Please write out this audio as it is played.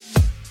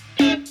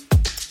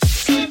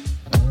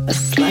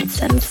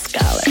Sluts and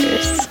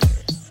Scholars.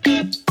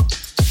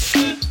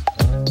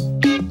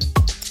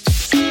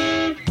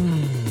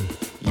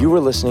 You were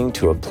listening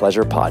to a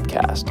Pleasure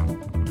podcast.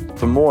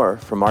 For more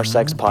from our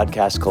sex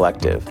podcast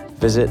collective,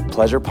 visit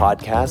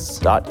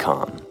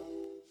pleasurepodcasts.com.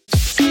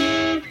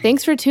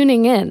 Thanks for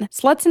tuning in.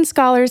 Sluts and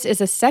Scholars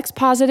is a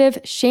sex-positive,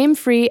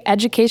 shame-free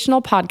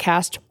educational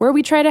podcast where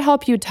we try to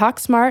help you talk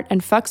smart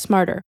and fuck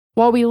smarter.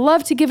 While we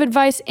love to give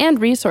advice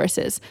and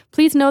resources,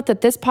 please note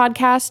that this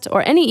podcast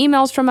or any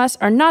emails from us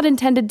are not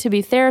intended to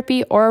be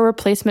therapy or a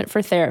replacement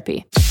for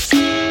therapy.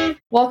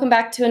 Welcome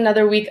back to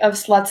another week of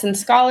Sluts and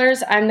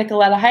Scholars. I'm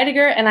Nicoletta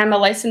Heidegger, and I'm a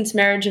licensed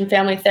marriage and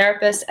family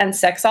therapist and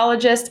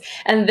sexologist.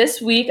 And this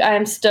week, I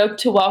am stoked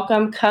to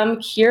welcome Come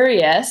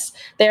Curious.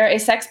 They're a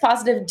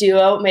sex-positive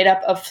duo made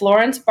up of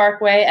Florence,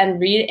 Barkway,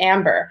 and Reed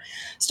Amber.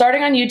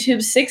 Starting on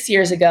YouTube 6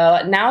 years ago,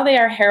 now they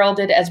are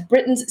heralded as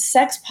Britain's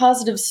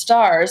sex-positive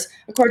stars,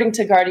 according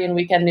to Guardian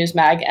Weekend News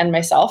Mag and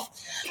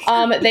myself.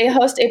 They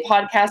host a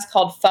podcast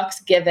called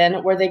Fucks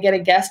Given, where they get a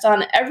guest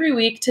on every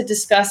week to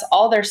discuss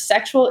all their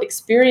sexual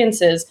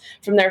experiences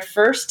from their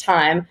first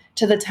time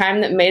to the time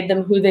that made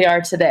them who they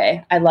are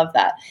today. I love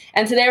that.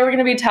 And today we're going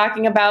to be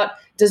talking about,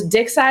 does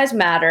dick size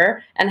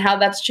matter and how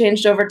that's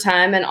changed over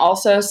time, and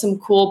also some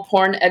cool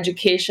porn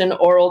education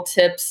oral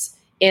tips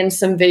in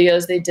some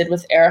videos they did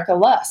with Erica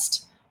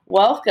Lust.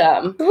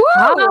 Welcome.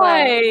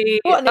 Hi.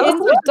 What an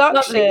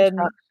introduction.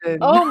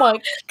 Oh my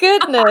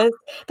goodness.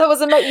 That was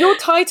amazing. Your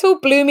title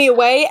blew me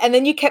away, and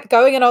then you kept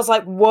going and I was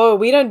like, whoa,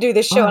 we don't do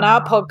this shit on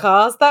our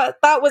podcast. That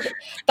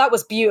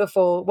was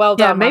beautiful. Well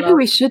done. Yeah, maybe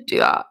we should do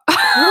that.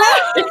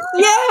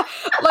 Yeah.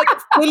 Like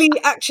really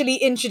actually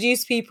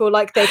introduce people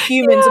like they're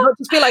humans and not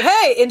just be like,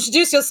 hey,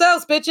 introduce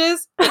yourselves,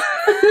 bitches.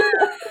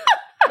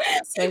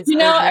 You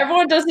know,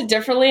 everyone does it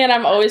differently, and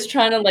I'm always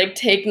trying to like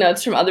take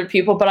notes from other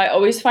people, but I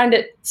always find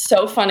it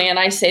so funny, and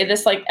I say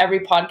this like every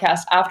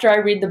podcast. After I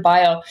read the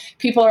bio,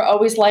 people are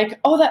always like,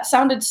 oh, that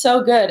sounded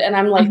so good, and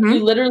I'm like,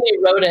 you literally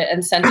wrote it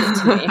and sent it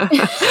to me.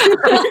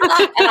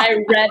 And I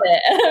read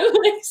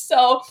it.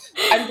 So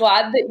I'm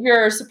glad that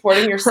you're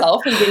supporting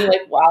yourself and being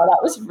like, wow, that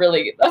was so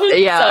good.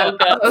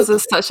 That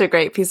was such a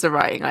great piece of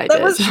writing I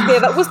did.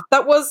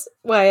 That was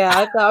well,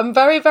 yeah, I'm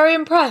very, very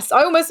impressed.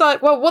 I almost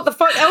like, well, what the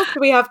fuck else do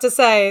we have to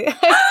say?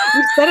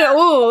 You've said it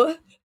all.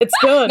 It's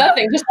done.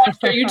 Nothing. Just watch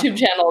our YouTube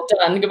channel.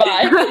 Done.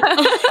 Goodbye.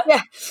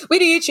 Yeah, we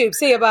do YouTube.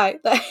 See you. Bye.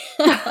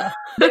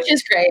 Which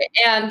is great.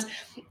 And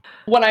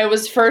when I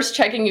was first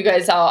checking you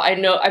guys out,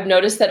 I've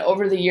noticed that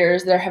over the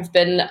years there have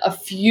been a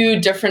few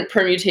different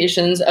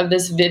permutations of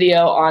this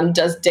video on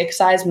does dick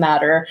size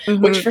matter,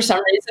 which for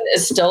some reason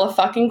is still a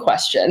fucking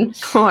question.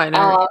 Oh, I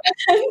know.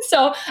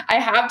 So I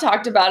have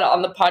talked about it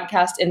on the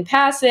podcast in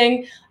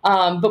passing,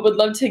 but would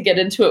love to get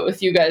into it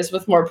with you guys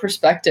with more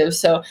perspective.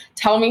 So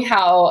tell me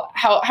how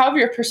have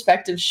your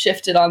perspective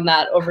shifted on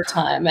that over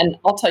time, and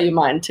I'll tell you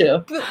mine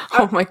too.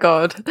 Oh my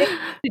God.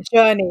 The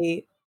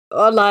journey.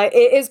 Like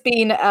it has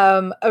been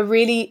a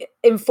really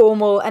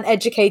informal and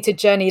educated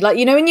journey. Like,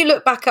 you know, when you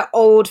look back at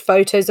old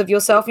photos of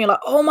yourself and you're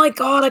like, oh my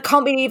God, I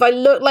can't believe I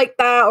look like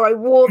that or I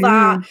wore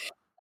that.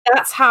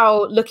 That's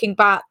how looking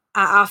back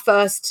at our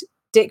first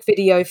dick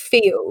video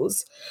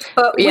feels.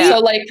 But so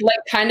like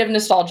kind of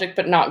nostalgic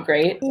but not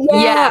great.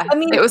 Yeah. I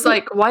mean, it was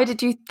like, why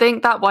did you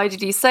think that? Why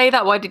did you say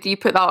that? Why did you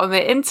put that on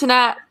the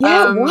internet?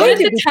 Yeah, why did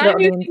you put it on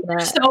the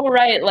internet? So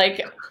right,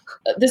 like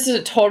this is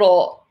a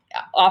total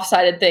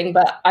offsided thing,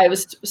 but I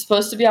was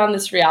supposed to be on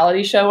this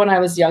reality show when I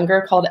was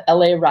younger called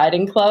LA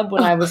Riding Club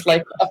when I was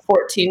like a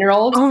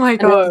 14-year-old. Oh my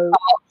God.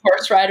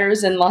 Horse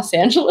riders in Los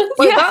Angeles.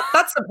 Well,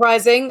 that's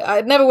surprising.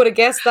 I never would have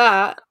guessed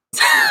that.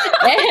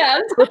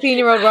 And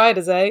 14-year-old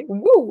riders, eh?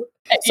 Woo.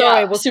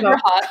 Sorry, yeah, super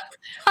hot.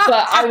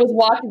 But I was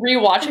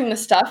rewatching the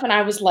stuff and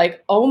I was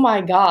like, oh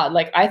my God,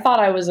 like I thought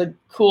I was a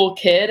cool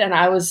kid and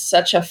I was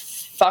such a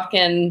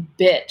fucking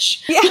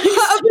bitch. Yeah, a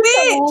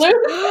bitch.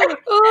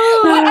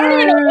 I don't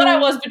even know what I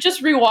was, but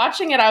just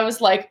rewatching it, I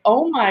was like,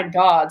 oh my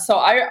God. So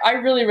I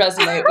really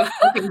resonate with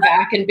looking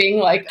back and being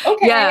like,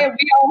 okay,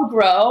 we all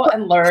grow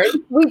and learn.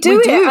 We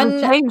do and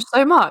change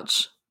so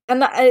much.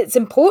 And it's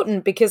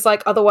important because,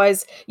 like,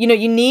 otherwise, you know,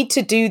 you need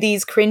to do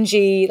these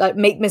cringy, like,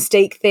 make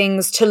mistake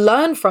things to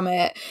learn from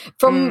it.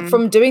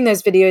 From doing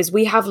those videos,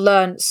 we have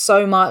learned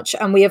so much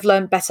and we have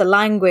learned better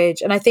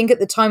language. And I think at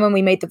the time when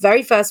we made the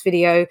very first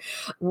video,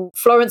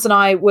 Florence and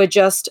I were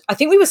I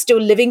think we were still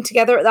living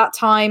together at that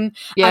time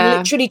and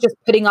literally just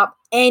putting up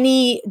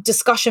any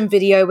discussion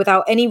video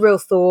without any real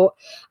thought,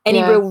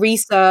 any real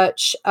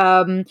research.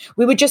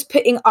 We were just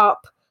putting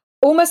up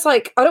almost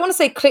like, I don't want to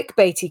say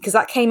clickbaity because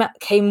that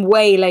came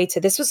way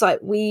later. This was like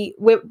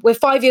we're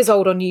 5 years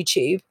old on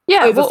YouTube.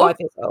 Yeah, over 5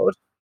 years old.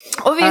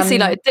 Obviously,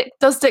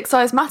 does dick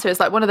size matter? It's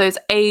like one of those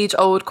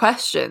age-old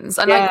questions,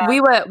 and like we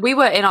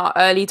were in our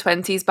early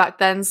 20s back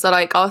then, so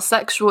like our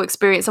sexual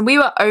experience, and we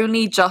were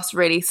only just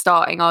really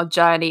starting our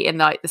journey in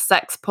like the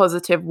sex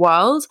positive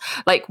world.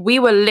 Like we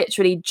were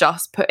literally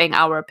just putting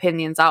our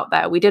opinions out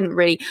there. We hadn't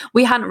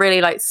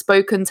really like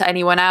spoken to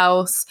anyone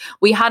else.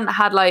 We hadn't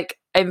had like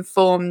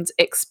informed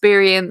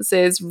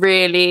experiences,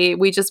 really.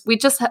 We just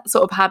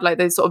sort of had like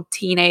those sort of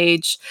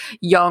teenage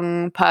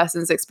young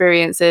person's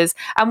experiences,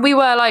 and we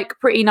were like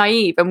pretty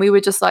naive, and we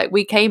were just like,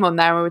 we came on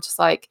there and we were just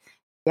like,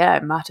 yeah,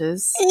 it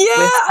matters.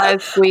 Yeah, I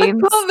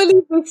can't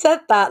believe we said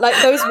that. Like,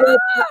 those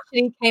words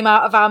actually came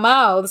out of our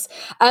mouths,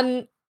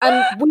 and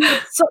we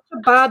had such a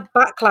bad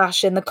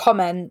backlash in the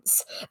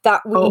comments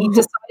that we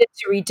decided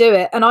to redo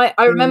it. And I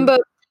remember,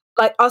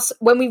 like, us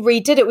when we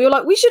redid it, we were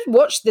like, we should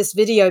watch this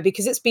video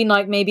because it's been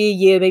like maybe a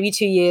year, maybe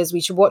 2 years.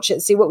 We should watch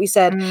it, see what we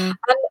said. And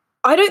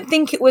I don't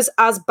think it was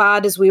as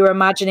bad as we were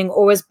imagining,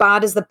 or as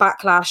bad as the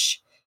backlash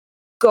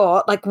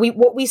got. Like,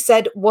 what we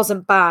said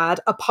wasn't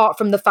bad, apart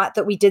from the fact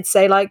that we did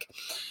say, like,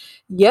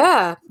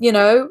 yeah, you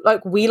know,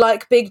 like, we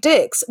like big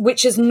dicks,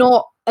 which is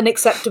not an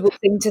acceptable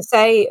thing to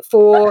say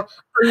for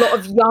a lot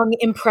of young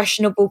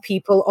impressionable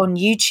people on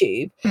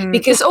YouTube,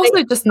 because it's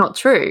also just not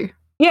true.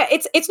 Yeah,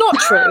 it's not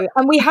true.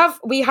 And we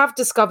have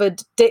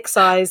discovered dick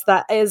size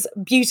that is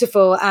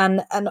beautiful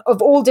and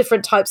of all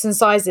different types and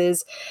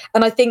sizes.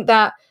 And I think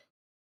that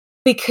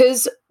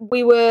because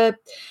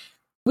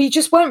we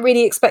just weren't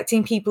really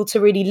expecting people to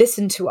really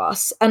listen to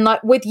us. And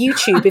like with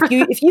YouTube,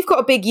 if you've got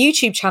a big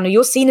YouTube channel,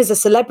 you're seen as a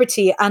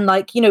celebrity and,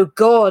 like, you know,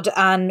 God,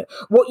 and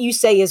what you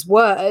say is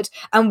word.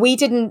 And we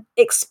didn't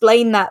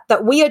explain that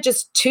we are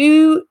just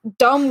two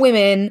dumb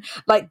women,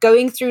 like,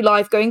 going through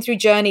life, going through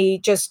journey,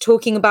 just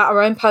talking about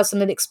our own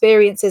personal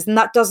experiences. And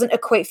that doesn't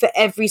equate for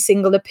every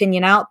single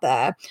opinion out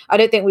there. I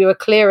don't think we were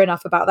clear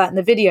enough about that in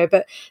the video.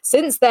 But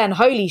since then,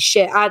 holy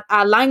shit,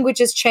 our language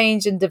has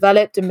changed and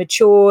developed and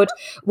matured.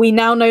 We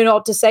now know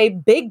not to say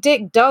big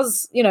dick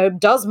does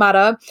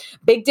matter.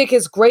 Big dick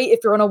is great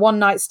if you're on a one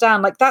night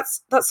stand. Like,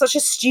 that's such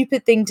a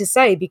stupid thing to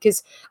say,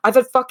 because I've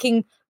had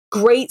fucking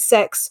great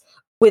sex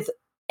with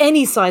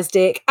any size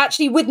dick.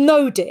 Actually, with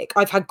no dick,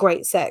 I've had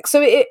great sex.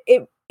 So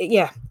it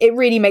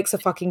really makes a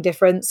fucking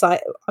difference.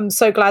 I'm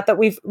so glad that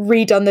we've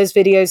redone those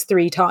videos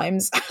 3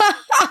 times,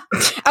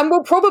 and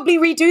we'll probably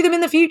redo them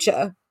in the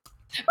future.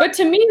 But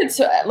to me,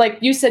 it's like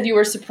you said, you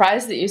were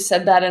surprised that you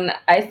said that, and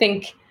I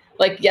think,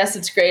 like, yes,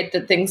 it's great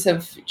that things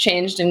have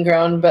changed and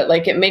grown, but,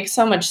 like, it makes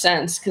so much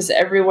sense, because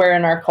everywhere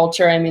in our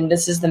culture, I mean,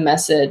 this is the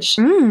message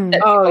that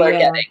people are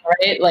getting,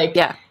 right? Like,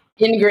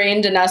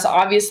 ingrained in us,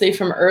 obviously,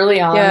 from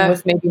early on,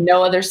 with maybe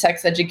no other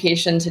sex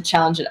education to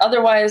challenge it.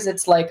 Otherwise,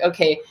 it's like,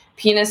 okay,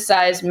 penis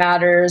size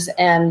matters,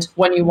 and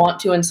when you want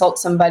to insult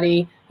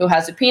somebody who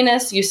has a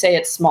penis, you say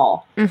it's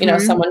small. You know,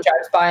 someone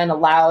drives by in a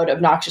loud,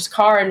 obnoxious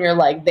car, and you're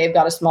like, they've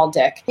got a small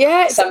dick.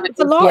 Yeah, it's a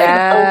lot.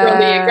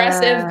 Overly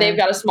aggressive, they've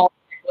got a small dick.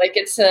 Like,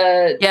 it's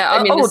a... Yeah,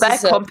 I mean, they're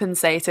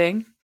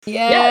compensating.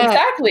 Yeah,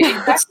 exactly.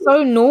 It's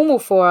so normal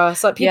for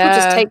us. Like, people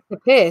just take the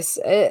piss.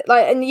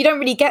 And you don't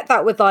really get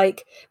that with,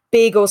 like,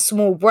 big or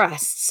small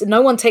breasts.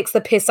 No one takes the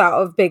piss out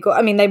of big.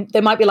 I mean,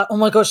 they might be like, oh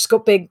my gosh, she's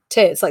got big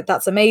tits. Like,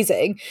 that's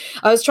amazing.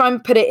 I was trying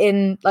to put it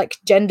in, like,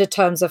 gender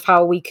terms of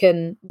how we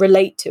can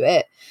relate to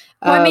it.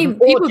 Well, I mean,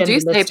 people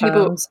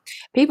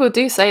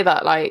do say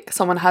that, like,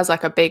 someone has,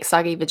 like, a big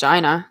saggy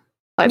vagina.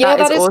 Like,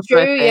 that is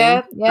true.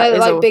 Yeah,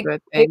 like big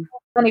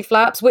fanny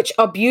flaps, which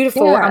are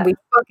beautiful, and we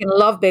fucking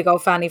love big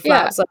old fanny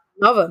flaps. I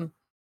love them.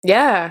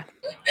 Yeah.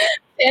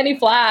 Fanny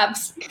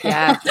flaps.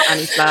 Yeah,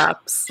 fanny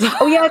flaps.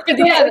 Oh yeah,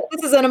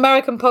 this is an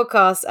American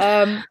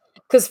podcast.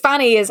 Because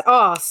fanny is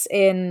arse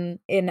in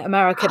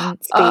American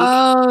speak.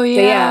 Oh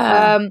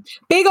yeah. So,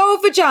 big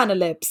old vagina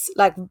lips,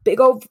 like big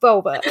old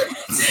vulva.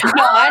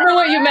 No, I know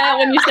what you meant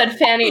when you said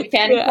fanny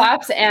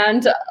flaps,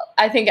 and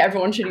I think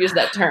everyone should use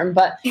that term.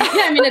 But yeah,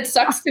 I mean, it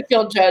sucks to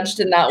feel judged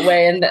in that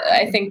way, and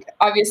I think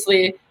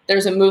obviously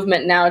there's a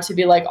movement now to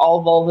be like,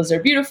 all vulvas are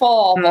beautiful,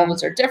 all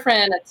vulvas are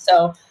different, and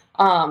so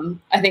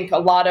I think a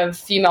lot of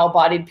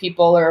female-bodied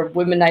people or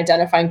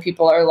women-identifying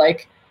people are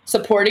like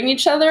supporting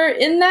each other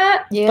in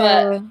that. Yeah.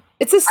 But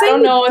it's the same. I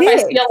don't know if I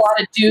see a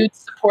lot of dudes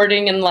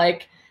supporting and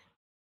like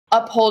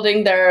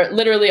upholding their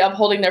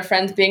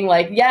friends, being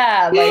like,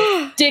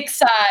 like dick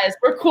size,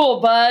 we're cool,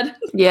 bud.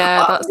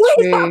 Yeah, that's what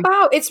true. Is that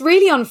about? It's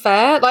really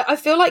unfair. Like, I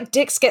feel like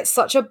dicks get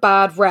such a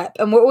bad rep,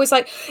 and we're always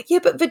like, yeah,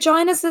 but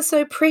vaginas are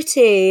so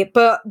pretty,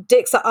 but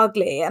dicks are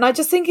ugly. And I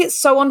just think it's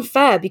so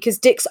unfair, because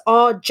dicks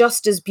are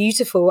just as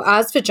beautiful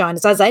as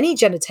vaginas, as any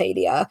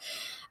genitalia.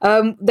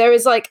 There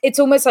is like, it's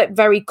almost like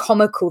very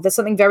comical. There's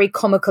something very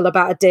comical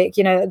about a dick.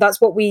 You know,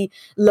 that's what we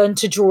learn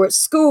to draw at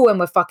school when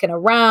we're fucking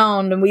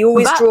around. And we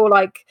always draw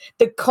like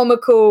the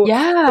comical,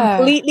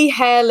 completely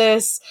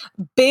hairless,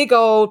 big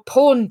old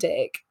porn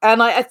dick.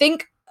 And I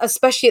think,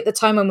 especially at the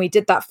time when we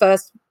did that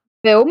first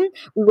film,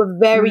 we were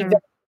very,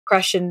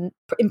 very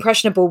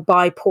impressionable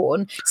by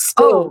porn.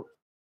 Still.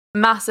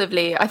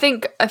 Massively. I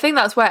think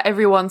that's where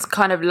everyone's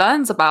kind of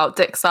learns about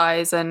dick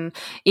size and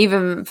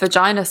even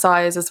vagina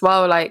size as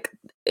well. Like,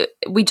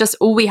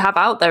 all we have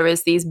out there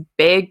is these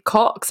big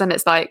cocks, and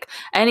it's like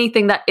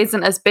anything that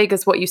isn't as big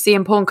as what you see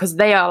in porn, because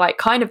they are like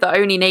kind of the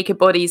only naked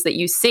bodies that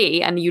you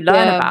see and you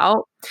learn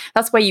about.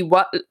 That's where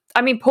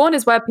I mean, porn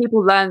is where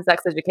people learn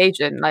sex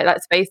education, like,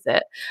 let's face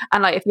it.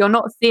 And like, if you're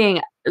not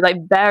seeing like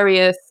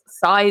various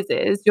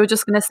sizes, you're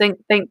just going to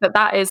think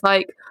that is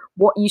like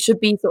what you should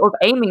be sort of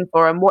aiming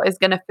for and what is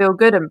going to feel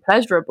good and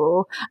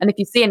pleasurable. And if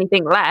you see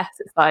anything less,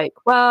 it's like,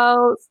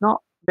 well, it's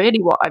not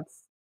really what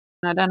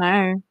I don't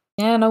know.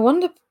 Yeah, no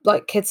wonder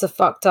like kids are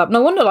fucked up.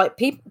 No wonder like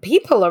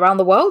people around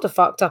the world are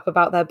fucked up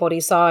about their body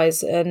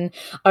size. And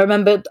I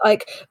remember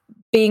like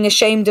being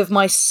ashamed of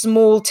my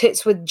small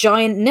tits with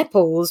giant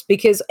nipples,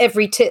 because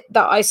every tit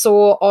that I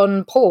saw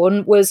on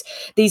porn was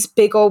these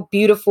big old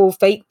beautiful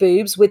fake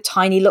boobs with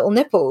tiny little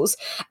nipples.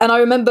 And I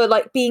remember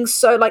like being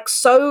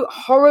so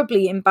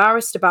horribly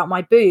embarrassed about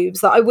my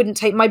boobs that I wouldn't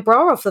take my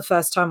bra off the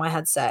first time I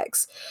had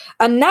sex.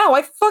 And now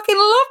I fucking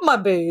love my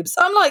boobs.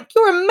 I'm like,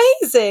 you're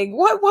amazing.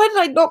 Why did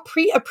I not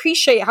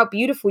appreciate how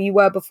beautiful you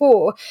were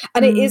before?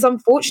 And it is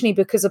unfortunately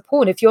because of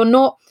porn. If you're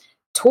not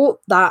taught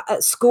that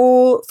at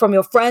school, from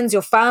your friends,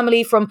 your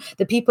family, from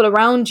the people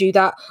around you,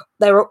 that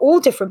there are all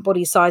different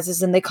body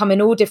sizes and they come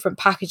in all different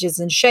packages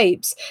and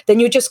shapes, then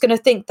you're just going to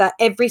think that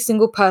every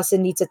single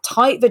person needs a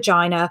tight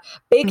vagina,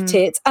 big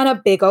tits, and a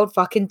big old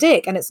fucking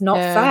dick. And it's not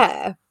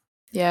fair.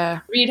 Yeah.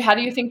 Reed, how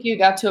do you think you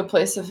got to a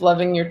place of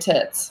loving your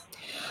tits?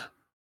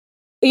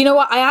 You know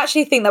what? I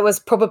actually think that was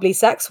probably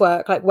sex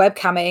work, like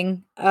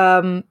webcamming.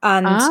 And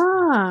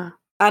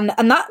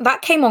that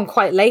came on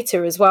quite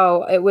later as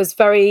well. It was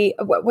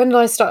when did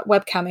I start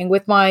webcamming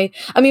with my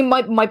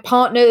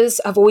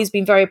partners have always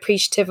been very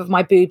appreciative of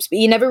my boobs, but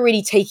you never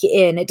really take it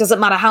in. It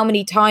doesn't matter how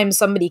many times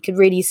somebody could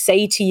really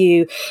say to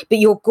you, but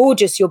you're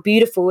gorgeous, you're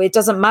beautiful. It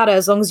doesn't matter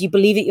as long as you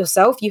believe it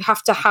yourself. You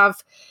have to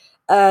have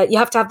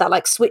that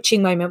like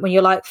switching moment when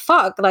you're like,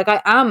 fuck, like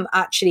I am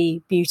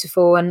actually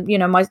beautiful. And, you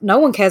know, no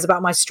one cares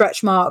about my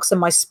stretch marks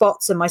and my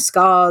spots and my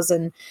scars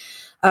and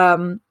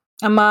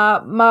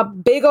my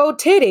big old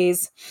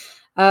titties.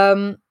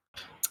 I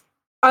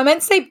meant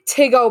to say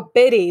tig old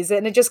bitties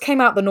and it just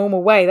came out the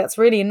normal way. That's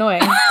really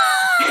annoying.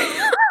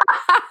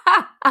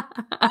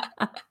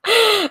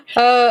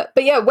 But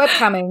yeah,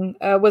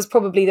 webcamming was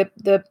probably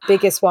the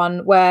biggest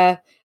one,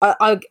 where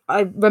I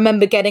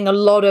remember getting a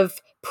lot of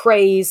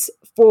praise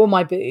for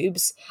my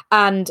boobs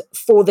and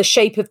for the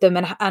shape of them,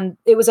 and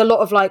it was a lot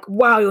of like,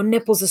 wow, your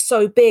nipples are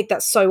so big,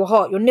 that's so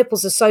hot, your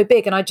nipples are so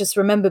big. And I just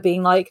remember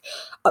being like,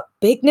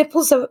 big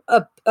nipples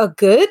are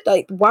good,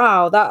 like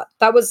wow,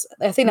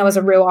 I think that was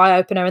a real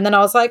eye-opener. And then I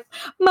was like,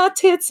 my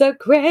tits are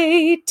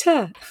great.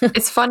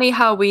 It's funny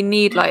how we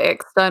need like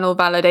external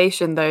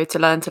validation though to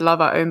learn to love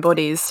our own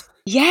bodies.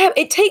 Yeah,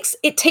 it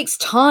takes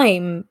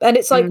time, and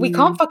it's like we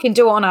can't fucking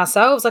do it on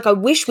ourselves. Like I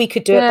wish we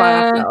could do it by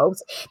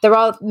ourselves. There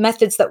are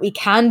methods that we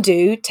can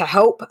do to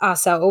help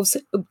ourselves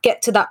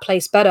get to that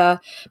place better,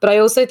 but I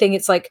also think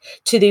it's like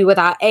to do with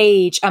our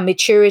age and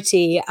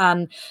maturity,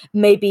 and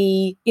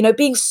maybe, you know,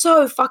 being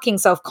so fucking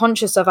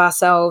self-conscious of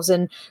ourselves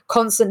and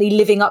constantly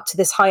living up to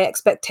this high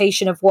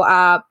expectation of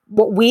what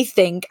we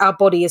think our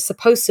body is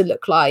supposed to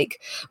look like,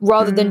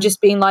 rather than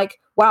just being like,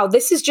 wow,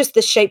 this is just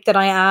the shape that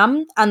I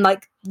am, and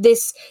like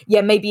this,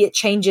 yeah, maybe it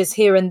changes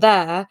here and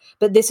there,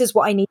 but this is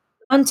what I need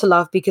to learn to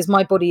love, because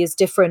my body is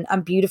different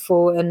and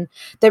beautiful, and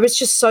there is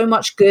just so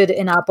much good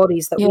in our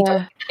bodies that we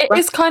don't.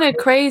 It's kind of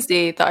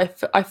crazy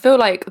that I feel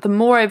like the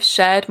more I've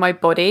shared my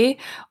body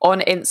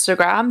on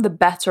Instagram, the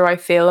better I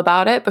feel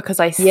about it, because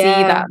I see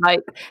that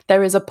like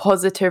there is a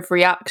positive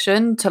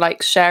reaction to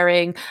like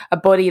sharing a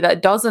body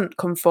that doesn't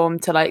conform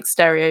to like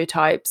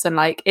stereotypes and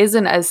like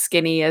isn't as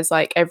skinny as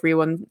like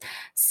everyone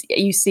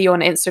you see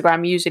on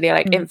Instagram, usually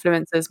like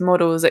influencers,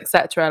 models,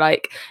 etc.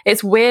 Like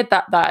it's weird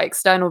that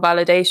external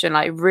validation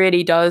like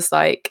really does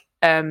like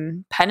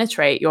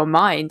penetrate your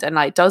mind and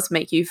like does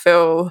make you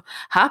feel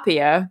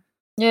happier.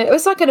 Yeah, it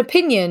was like an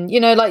opinion, you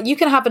know, like you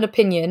can have an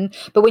opinion,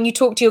 but when you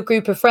talk to your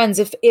group of friends,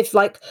 if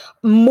like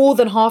more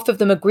than half of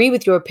them agree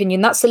with your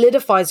opinion, that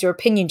solidifies your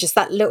opinion just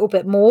that little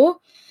bit more.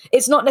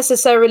 It's not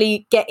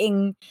necessarily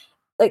getting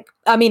like,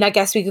 I mean, I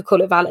guess we could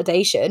call it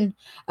validation,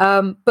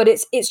 but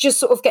it's just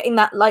sort of getting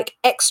that like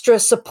extra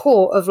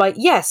support of like,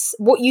 yes,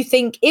 what you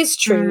think is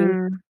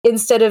true,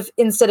 instead of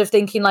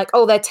thinking like,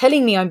 oh, they're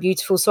telling me I'm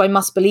beautiful, so I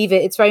must believe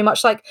it. It's very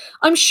much like,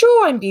 I'm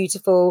sure I'm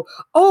beautiful.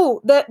 Oh,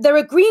 they're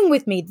agreeing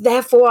with me,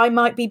 therefore I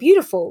might be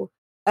beautiful.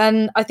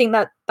 And I think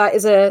that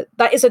is a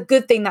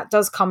good thing that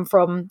does come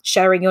from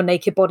sharing your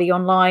naked body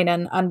online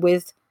and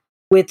with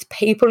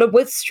people and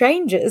with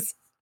strangers.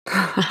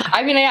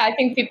 I mean, yeah, I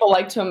think people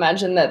like to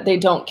imagine that they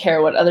don't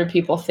care what other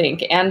people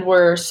think, and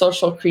we're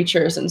social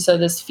creatures, and so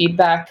this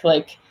feedback,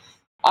 like,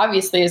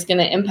 obviously is going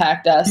to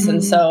impact us.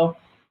 And so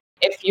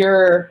if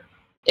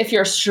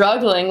you're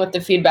struggling with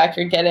the feedback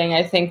you're getting,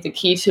 I think the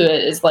key to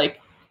it is like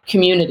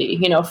community,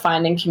 you know,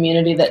 finding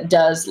community that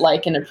does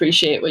like and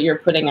appreciate what you're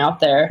putting out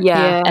there,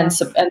 and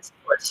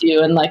supports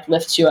you and like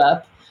lifts you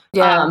up.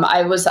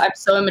 I'm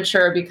so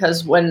immature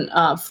because when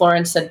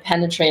Florence said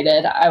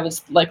penetrated, I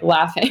was like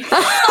laughing.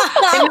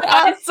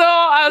 I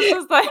was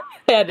just like,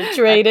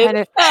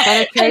 penetrated.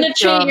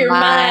 Penetrate your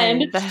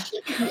mind.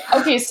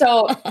 Okay,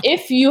 so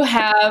if you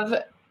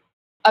have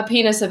a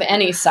penis of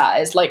any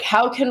size, like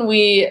how can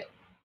we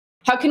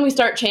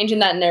start changing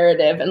that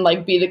narrative and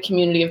like be the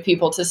community of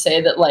people to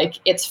say that like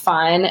it's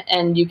fine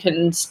and you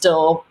can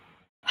still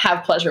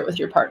have pleasure with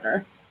your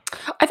partner?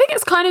 I think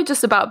it's kind of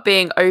just about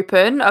being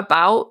open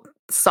about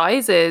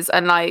sizes,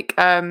 and like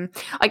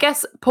I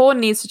guess porn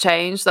needs to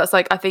change. That's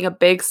like, I think, a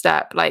big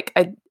step. Like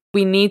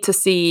we need to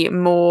see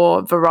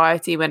more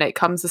variety when it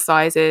comes to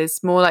sizes,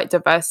 more like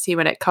diversity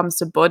when it comes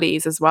to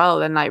bodies as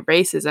well, and like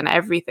races and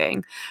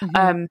everything.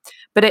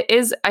 But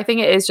I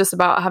think it is just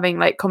about having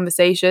like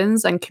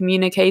conversations and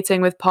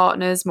communicating with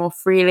partners more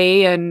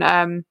freely, and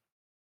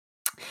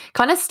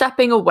kind of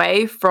stepping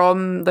away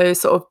from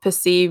those sort of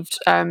perceived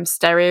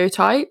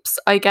stereotypes,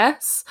 I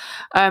guess,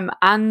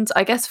 and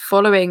I guess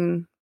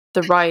following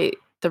the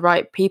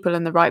right people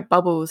in the right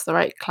bubbles, the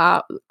right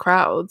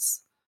crowds.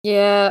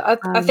 Yeah,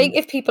 I think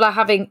if people are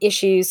having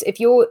issues,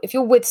 if you're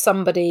with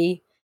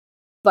somebody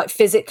like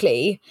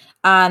physically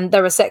and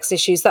there are sex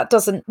issues, that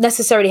doesn't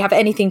necessarily have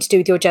anything to do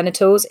with your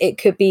genitals. It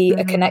could be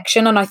a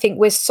connection. And I think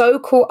we're so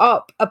caught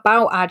up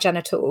about our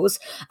genitals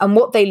and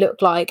what they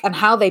look like and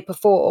how they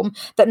perform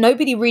that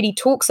nobody really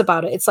talks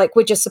about it. It's like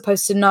we're just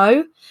supposed to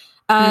know.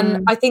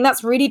 And I think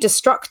that's really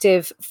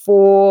destructive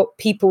for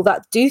people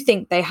that do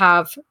think they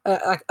have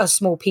a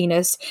small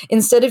penis,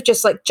 instead of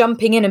just like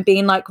jumping in and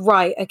being like,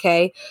 right,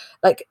 okay,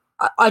 like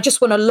I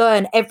just want to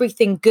learn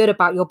everything good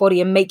about your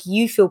body and make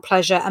you feel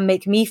pleasure and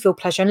make me feel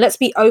pleasure. And let's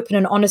be open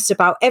and honest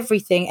about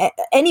everything,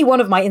 any one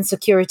of my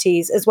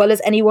insecurities, as well as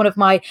any one of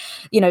my,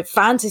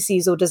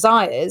 fantasies or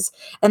desires.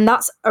 And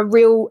that's a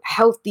real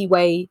healthy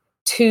way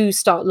to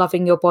start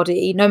loving your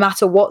body, no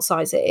matter what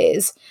size it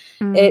is.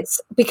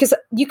 It's because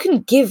you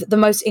can give the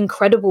most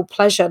incredible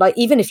pleasure, like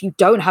even if you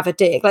don't have a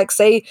dick, like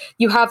say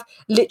you have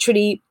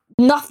literally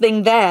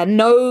nothing there,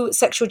 no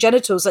sexual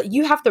genitals, like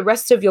you have the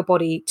rest of your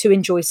body to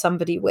enjoy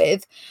somebody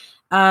with.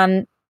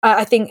 And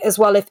I think as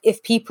well,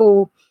 if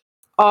people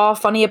are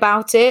funny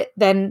about it,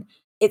 then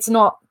it's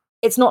not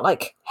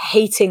like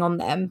hating on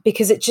them,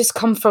 because it just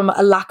comes from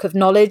a lack of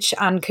knowledge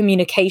and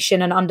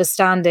communication and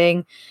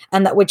understanding,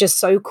 and that we're just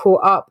so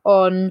caught up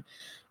on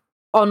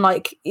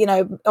like,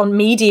 on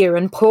media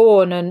and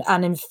porn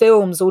and in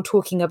films, all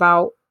talking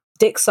about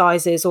dick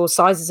sizes or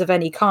sizes of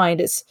any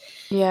kind. It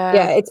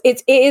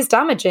is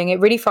damaging. It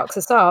really fucks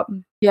us up.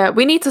 Yeah,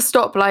 we need to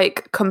stop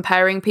like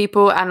comparing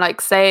people and like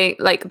say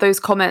like those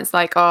comments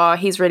like, oh,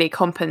 he's really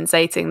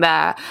compensating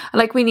there.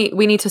 Like we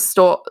need to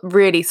stop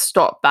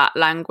that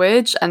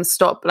language and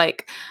stop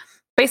like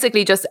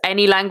basically just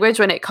any language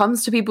when it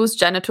comes to people's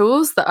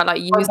genitals that are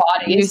like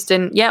used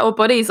in or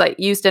bodies like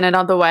used in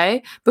another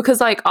way.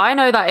 Because like I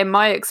know that in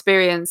my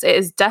experience it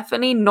is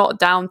definitely not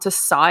down to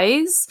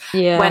size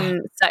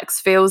when sex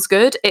feels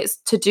good. It's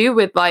to do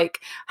with like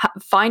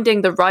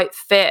finding the right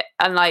fit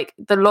and like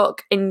the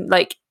lock in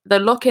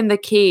the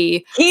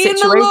key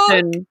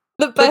situation.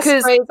 The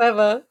best phrase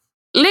ever.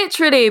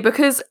 Literally,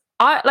 because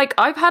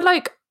I've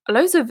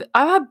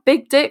had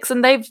big dicks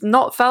and they've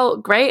not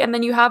felt great, and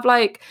then you have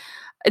like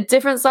a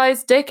different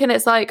size dick and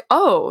it's like,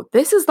 oh,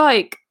 this is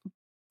like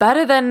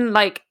better than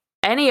like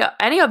any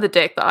other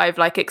dick that I've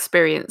like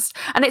experienced.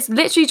 And it's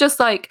literally just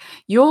like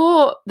the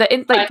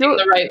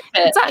right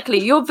fit. Exactly,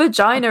 your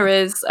vagina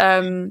is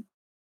a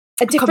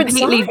different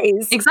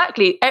size.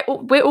 Exactly,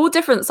 we're all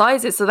different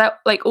sizes, so that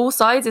like all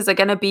sizes are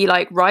going to be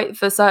like right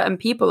for certain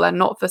people and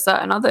not for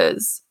certain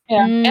others.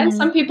 Yeah, and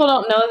some people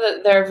don't know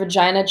that their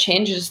vagina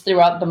changes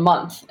throughout the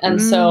month.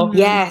 And so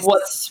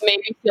what's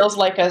maybe feels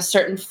like a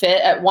certain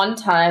fit at one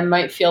time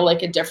might feel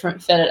like a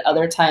different fit at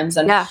other times.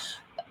 And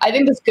I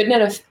think this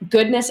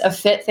goodness of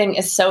fit thing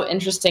is so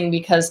interesting,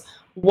 because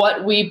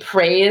what we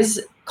praise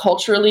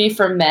culturally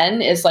for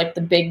men is like the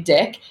big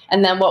dick.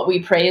 And then what we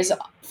praise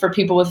for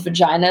people with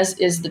vaginas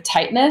is the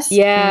tightness.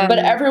 Yeah. But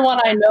everyone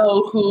I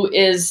know who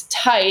is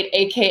tight,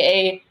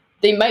 AKA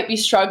they might be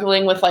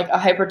struggling with like a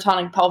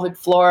hypertonic pelvic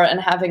floor and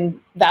having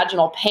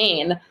vaginal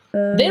pain.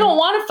 They don't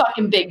want a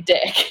fucking big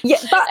dick. Yeah,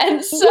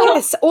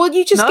 or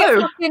you just get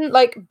fucking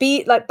like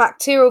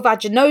bacterial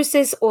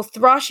vaginosis or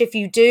thrush if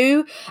you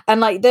do,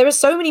 and like there are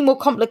so many more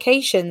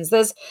complications.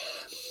 There's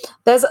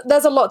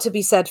a lot to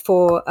be said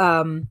for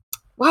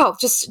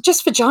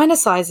just vagina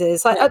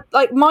sizes.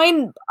 Like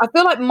mine, I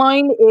feel like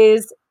mine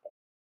is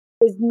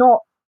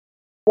not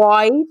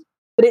wide,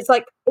 but it's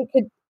like it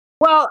could.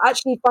 Well,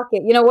 actually, fuck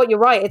it. You know what? You're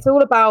right. It's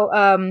all about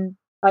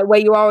like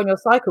where you are on your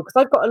cycle, because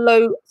I've got a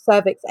low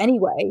cervix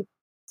anyway.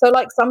 So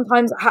like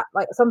sometimes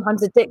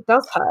the dick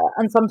does hurt,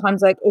 and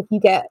sometimes like if you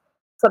get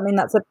something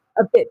that's a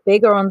bit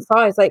bigger on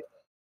size, like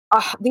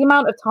the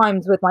amount of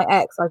times with my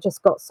ex, I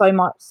just got so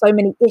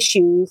many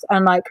issues,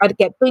 and like I'd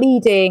get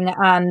bleeding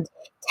and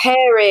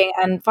tearing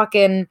and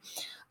fucking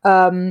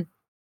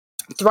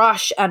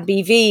thrush and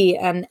BV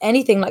and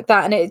anything like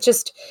that, and it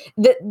just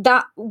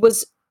that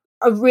was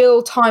a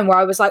real time where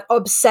I was like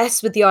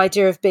obsessed with the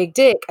idea of big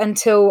dick,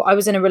 until I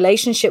was in a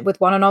relationship with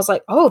one and I was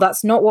like, oh,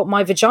 that's not what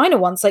my vagina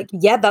wants. Like,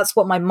 yeah, that's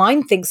what my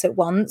mind thinks it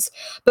wants,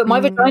 but my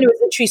vagina was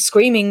literally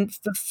screaming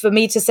for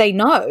me to say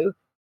no.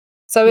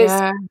 So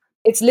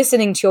it's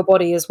listening to your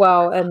body as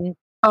well. And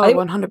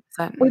 100%.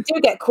 We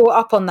do get caught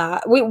up on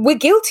that. We're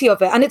guilty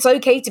of it, and it's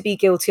okay to be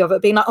guilty of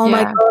it, being like, oh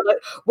my God,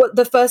 like, what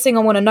the first thing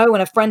I want to know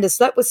when a friend has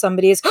slept with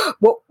somebody is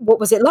what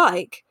was it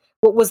like?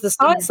 what was the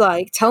size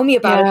like? Tell me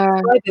about it,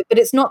 describe it. But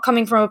it's not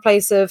coming from a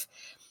place of,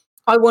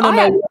 I want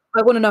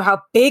to know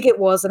how big it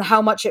was and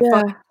how much it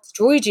fucking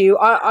destroyed you.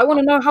 I want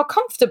to know how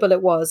comfortable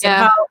it was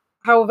and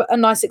how a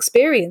nice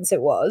experience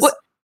it was. Well,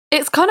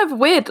 it's kind of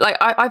weird. Like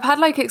I've had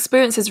like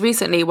experiences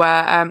recently where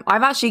I'm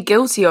actually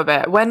guilty of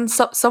it. When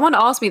someone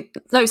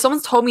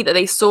someone's told me that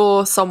they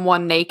saw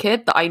someone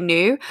naked that I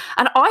knew,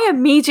 and I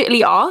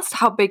immediately asked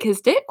how big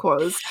his dick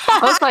was.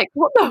 I was like,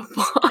 what the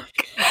fuck?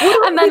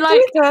 And then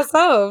like to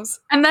ourselves.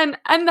 And then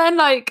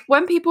like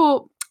when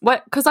people,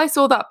 because I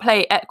saw that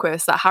play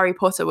Equus that Harry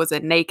Potter was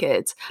in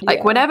naked.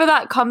 Like whenever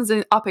that comes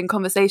up in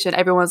conversation,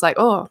 everyone's like,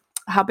 oh,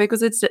 how big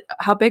was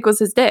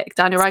his dick?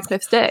 Daniel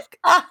Radcliffe's dick.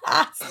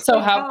 So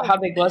how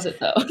big was it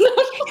though?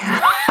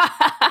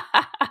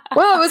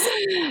 Well,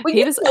 like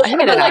even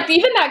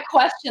that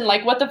question,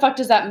 like what the fuck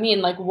does that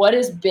mean? Like what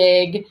is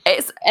big?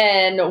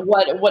 And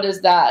what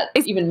does that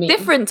even mean?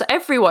 Different to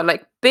everyone.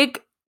 Like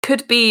big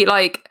could be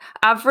like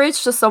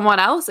average to someone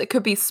else. It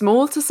could be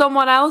small to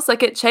someone else.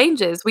 Like it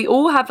changes. We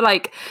all have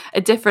like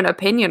a different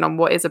opinion on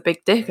what is a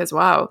big dick as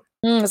well.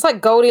 It's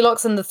like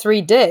Goldilocks and the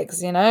 3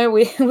 dicks, you know?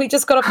 We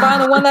just got to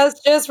find the one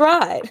that's just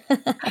right. Yeah,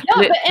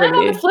 but and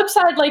on the flip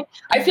side, like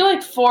I feel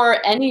like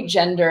for any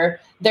gender,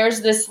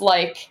 there's this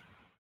like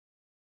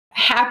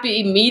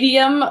happy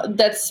medium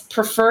that's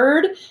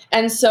preferred,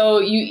 and so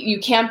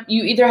you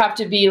either have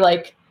to be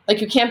like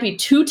you can't be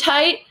too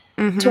tight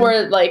to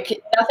where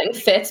like nothing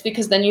fits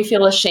because then you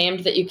feel ashamed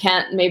that you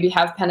can't maybe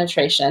have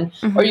penetration,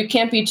 or you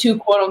can't be too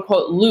quote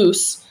unquote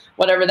loose,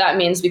 whatever that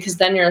means, because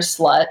then you're a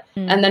slut.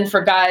 And then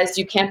for guys,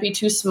 you can't be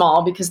too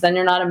small because then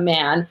you're not a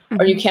man,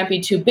 or you can't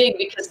be too big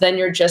because then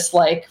you're just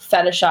like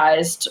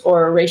fetishized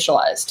or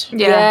racialized.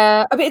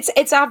 Yeah. I mean,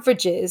 it's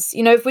averages.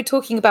 You know, if we're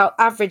talking about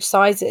average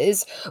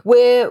sizes,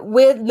 we're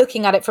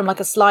looking at it from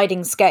like a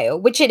sliding scale,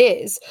 which it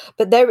is,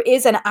 but there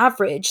is an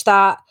average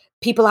that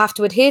people have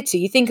to adhere to.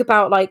 You think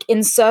about like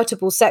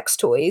insertable sex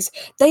toys,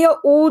 they are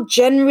all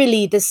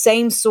generally the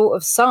same sort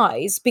of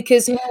size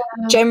because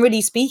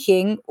generally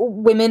speaking,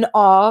 women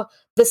are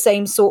the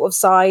same sort of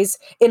size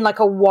in like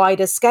a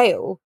wider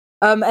scale.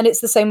 And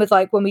it's the same with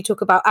like when we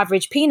talk about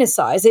average penis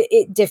size,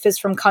 it differs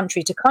from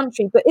country to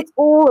country, but it's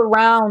all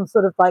around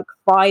sort of like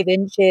 5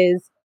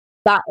 inches,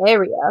 that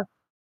area.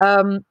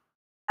 And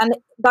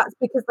that's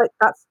because like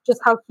that's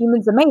just how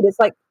humans are made. It's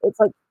like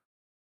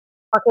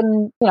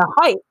fucking,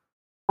 height.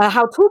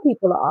 How tall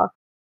people are.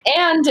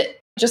 And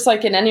just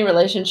like in any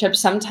relationship,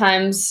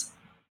 sometimes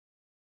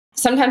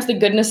the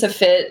goodness of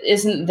fit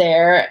isn't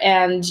there,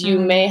 and you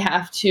may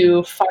have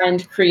to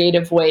find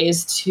creative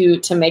ways to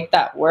make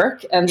that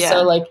work. And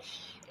so like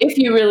if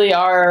you really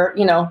are,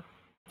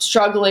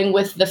 struggling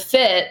with the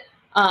fit,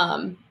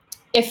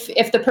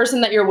 if the person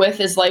that you're with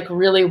is like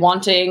really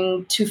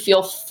wanting to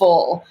feel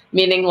full,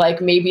 meaning like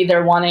maybe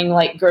they're wanting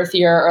like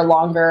girthier or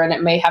longer, and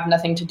it may have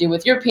nothing to do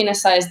with your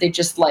penis size, they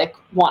just like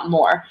want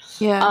more.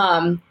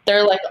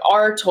 There like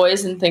are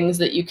toys and things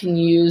that you can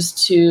use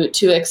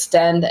to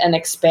extend and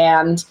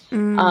expand,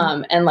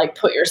 and like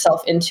put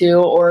yourself into,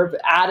 or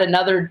add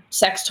another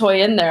sex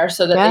toy in there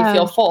so that they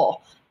feel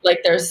full.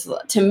 Like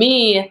to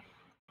me,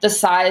 the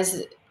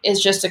size is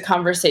just a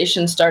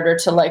conversation starter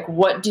to like,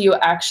 what do you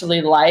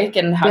actually like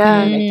and how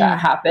can you make that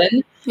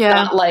happen?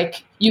 Not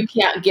like, you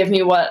can't give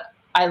me what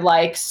I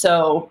like,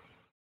 so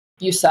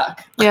you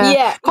suck.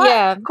 Quite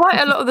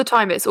a lot of the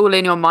time it's all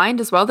in your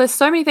mind as well. There's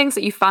so many things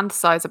that you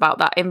fantasize about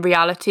that in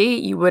reality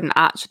you wouldn't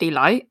actually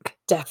like.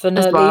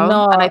 Definitely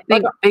not. And I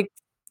think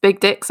big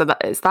dicks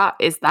is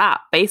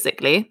that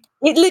basically.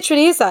 It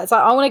literally is that. It's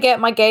like, I want to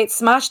get my gate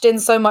smashed in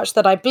so much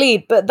that I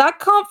bleed, but that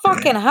can't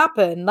fucking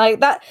happen.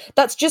 Like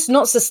that's just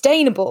not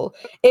sustainable.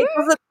 It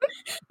doesn't.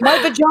 My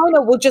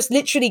vagina will just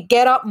literally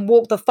get up and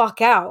walk the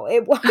fuck out.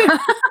 It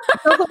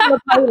doesn't want to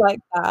play like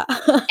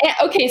that.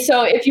 Okay,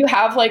 so if you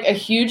have like a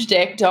huge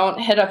dick, don't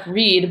hit up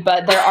Reed,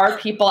 but there are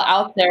people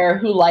out there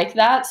who like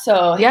that,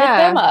 so hit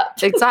them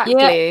up. Exactly.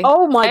 Yeah.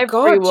 Oh my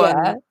god,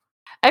 yeah.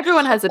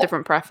 Everyone has a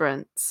different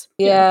preference.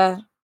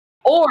 Yeah.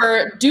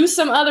 Or do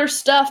some other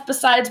stuff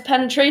besides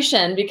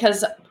penetration,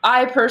 because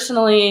I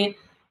personally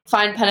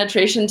find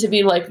penetration to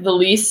be like the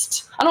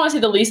least, I don't want to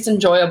say the least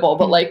enjoyable,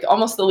 but like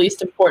almost the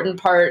least important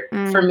part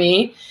for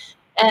me.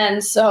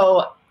 And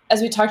so,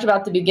 as we talked about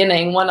at the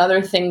beginning, one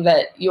other thing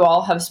that you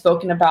all have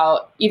spoken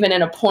about, even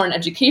in a porn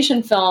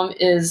education film,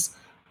 is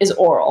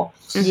oral.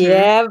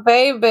 Yeah,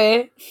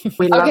 baby.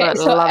 We love it.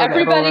 So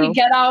everybody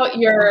get out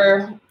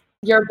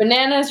your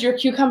bananas, your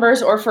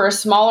cucumbers, or for a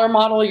smaller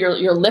model,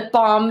 your lip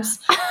balms.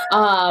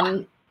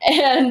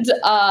 And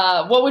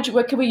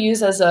what could we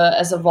use as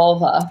a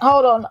vulva?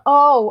 Hold on.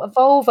 Oh, a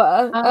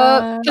vulva.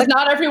 Because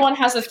not everyone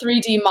has a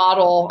 3D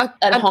model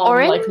at home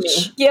orange? like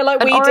me. Yeah,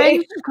 like we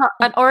do.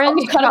 An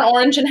orange. Cut an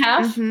orange in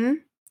half.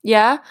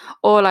 Yeah,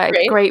 or like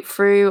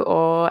grapefruit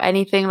or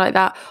anything like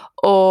that,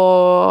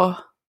 or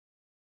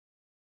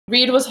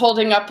Reed was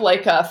holding up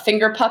like a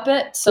finger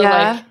puppet. So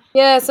like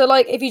yeah, so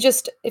like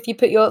if you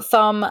put your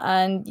thumb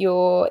and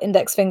your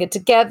index finger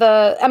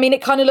together, I mean,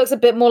 it kind of looks a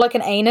bit more like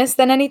an anus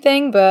than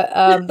anything, but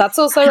that's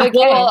also okay.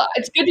 Well,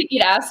 it's good to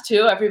eat ass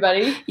too,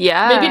 everybody.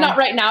 Yeah. Maybe not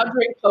right now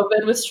during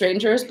COVID with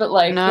strangers, but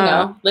like, you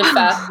know, live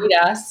fast, eat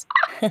ass.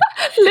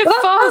 Live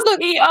fast,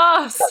 eat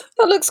ass.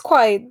 That looks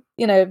quite,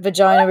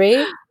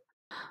 vagina-y.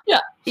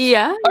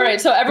 Yeah. All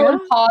right. So everyone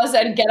pause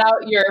and get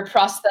out your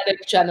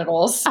prosthetic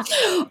genitals.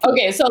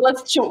 Okay. So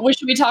should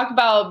we talk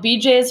about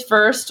BJ's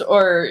first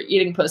or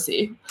eating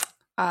pussy?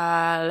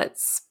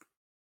 Let's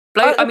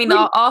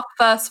our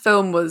first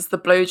film was the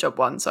blowjob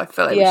one. So I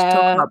feel like we should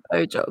talk about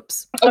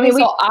blowjobs. Okay.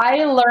 So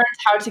I learned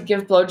how to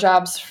give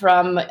blowjobs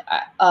from,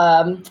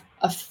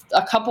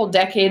 a couple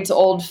decades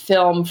old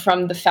film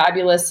from the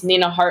fabulous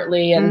Nina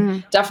Hartley,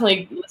 and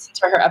definitely listen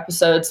to her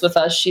episodes with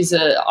us. She's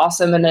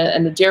awesome and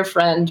a dear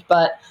friend,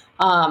 but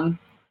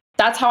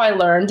that's how I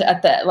learned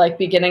at the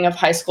beginning of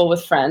high school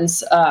with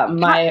friends. How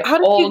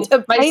did you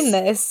obtain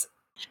this?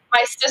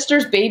 My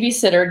sister's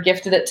babysitter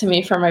gifted it to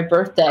me for my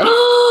birthday.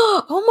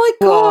 Oh my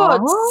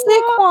god,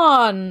 sick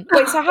one!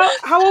 Wait, so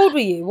how old were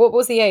you? What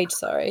was the age?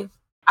 Sorry,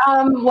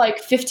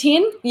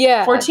 15.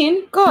 Yeah,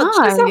 14. God,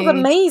 she sounds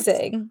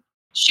amazing.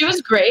 She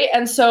was great,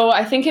 and so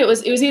I think it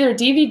was either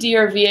DVD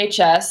or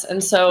VHS,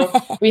 and so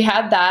we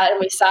had that, and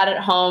we sat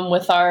at home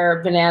with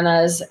our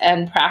bananas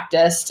and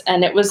practiced,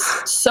 and it was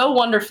so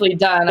wonderfully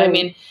done. I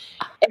mean,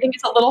 I think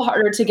it's a little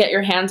harder to get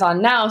your hands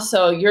on now,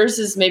 so yours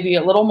is maybe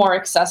a little more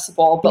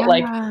accessible, but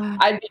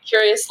I'd be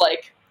curious,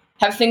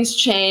 have things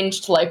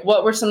changed?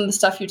 What were some of the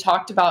stuff you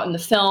talked about in the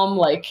film?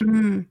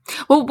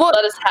 Well,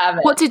 let us have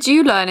it. What did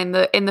you learn in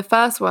the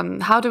first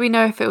one? How do we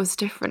know if it was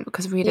different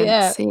because we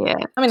didn't see it?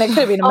 I mean, it could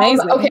have been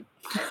amazing. Okay,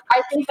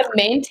 I think the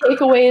main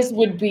takeaways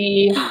would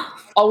be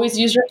always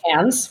use your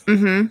hands.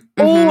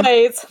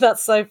 Always.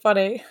 That's so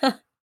funny.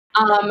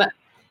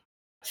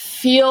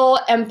 Feel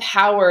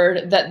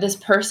empowered that this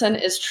person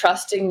is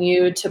trusting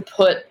you to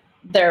put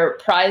their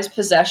prized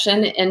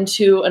possession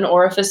into an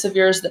orifice of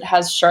yours that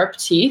has sharp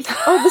teeth.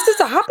 Oh, this is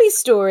a happy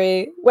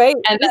story. Wait,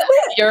 and that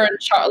you're in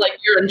charge.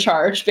 You're in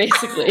charge,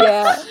 basically.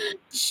 Yeah.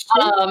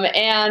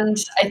 And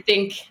I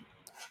think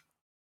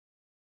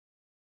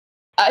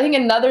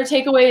another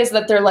takeaway is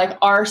that there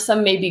are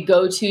some maybe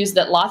go-tos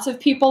that lots of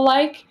people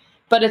like,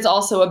 but it's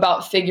also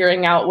about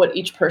figuring out what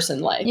each person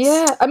likes.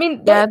 Yeah, I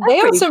mean,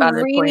 they are some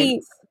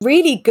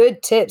really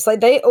good tips.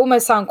 They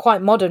almost sound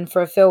quite modern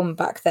for a film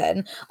back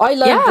then. I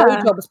learned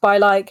blowjobs by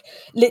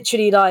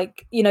literally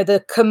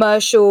the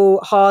commercial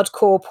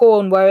hardcore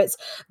porn where it's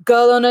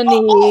girl on her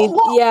knees,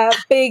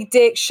 big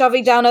dick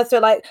shoving down her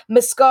throat,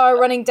 mascara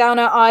running down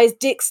her eyes,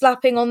 dick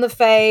slapping on the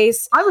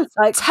face. I was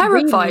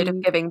terrified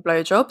of giving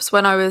blowjobs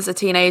when I was a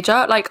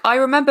teenager. I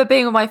remember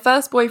being with my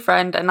first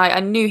boyfriend, and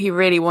I knew he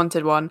really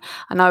wanted one,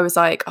 and I was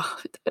like, oh,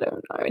 I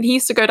don't know. And he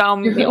used to go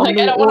down with me all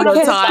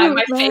the time.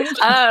 My face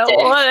I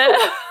don't want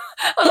it.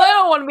 I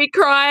don't want to be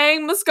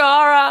crying.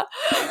 Mascara.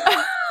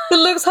 It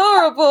looks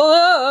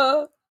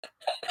horrible.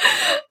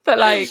 But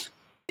it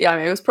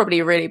was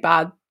probably really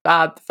bad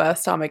the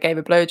first time I gave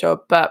a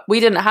blowjob. But we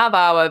didn't have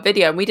our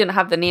video, and we didn't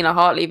have the Nina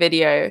Hartley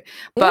video.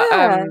 But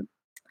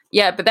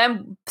but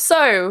then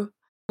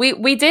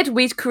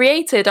we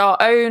created our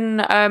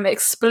own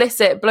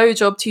explicit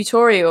blowjob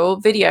tutorial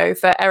video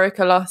for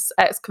Erica Loss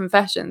Ex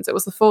Confessions. It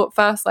was the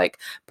first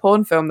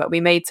porn film that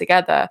we made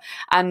together,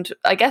 and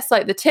I guess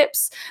the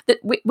tips that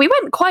we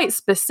went quite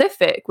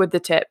specific with the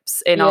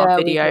tips in our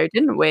video,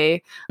 didn't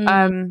we?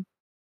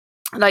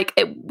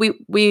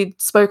 We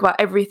spoke about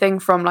everything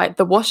from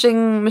the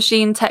washing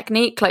machine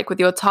technique,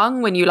 with your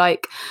tongue when you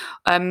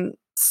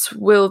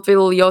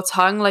swivel your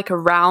tongue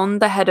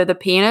around the head of the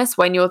penis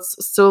when you're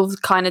still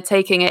kind of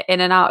taking it in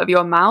and out of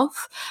your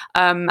mouth,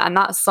 and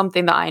that's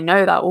something that I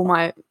know that all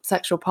my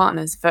sexual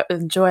partners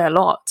enjoy a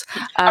lot.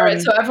 All right,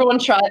 so everyone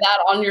try that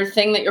on your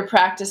thing that you're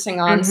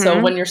practicing on.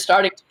 So when you're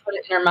starting to put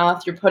it in your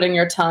mouth, you're putting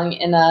your tongue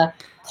in a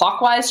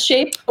clockwise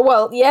shape.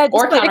 Well, yeah,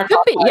 or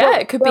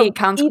counterclockwise. It could be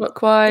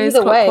counterclockwise.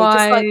 Either way,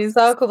 just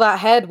circle that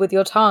head with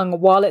your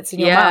tongue while it's in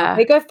your mouth.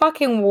 They go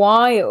fucking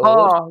wild.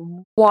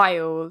 Oh,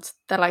 wild.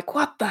 They're like,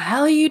 what the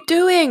hell are you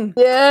doing?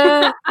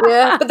 Yeah.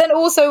 But then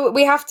also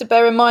we have to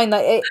bear in mind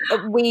that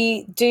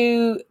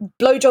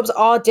blowjobs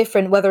are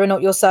different whether or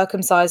not you're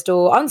circumcised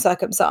or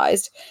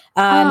uncircumcised,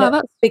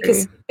 and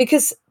because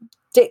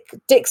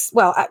dicks,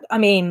 well, I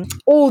mean,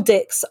 all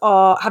dicks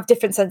have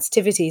different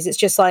sensitivities. It's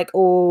just like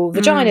all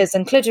vaginas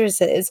and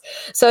clitorises.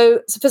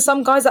 So for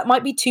some guys that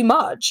might be too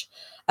much.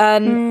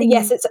 And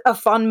yes, it's a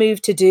fun move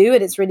to do,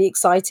 and it's really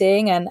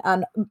exciting, and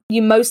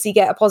you mostly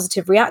get a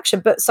positive reaction.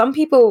 But some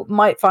people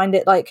might find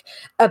it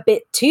a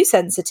bit too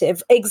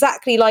sensitive.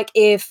 Exactly like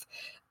if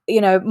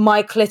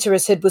my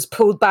clitoris hood was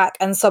pulled back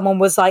and someone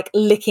was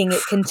licking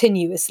it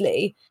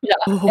continuously.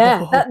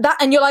 That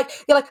and you're like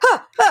jolting,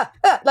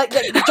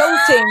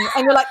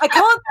 and you're like, I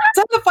can't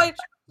tell if I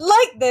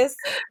like this.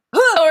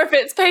 Or if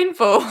it's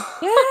painful.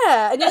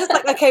 Yeah. And you're just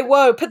like, okay,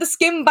 whoa, put the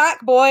skin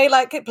back, boy.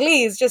 Like,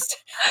 please, just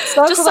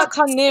circle that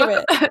tongue near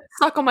it.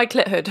 Suck on my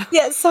clit hood.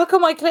 Yeah, suck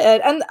on my clit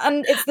hood.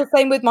 And it's the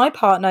same with my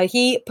partner.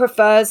 He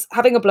prefers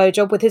having a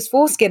blowjob with his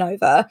foreskin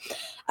over.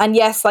 And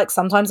yes, like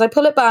sometimes I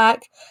pull it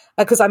back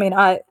because I mean,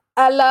 I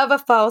love a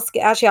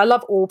foreskin. Actually, I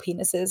love all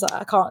penises.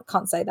 I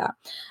can't say that.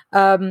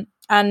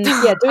 And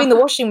yeah, doing the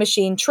washing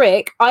machine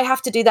trick, I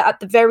have to do that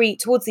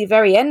towards the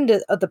very end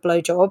of the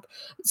blowjob.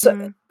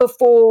 So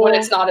before when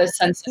it's not as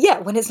sensitive. Yeah,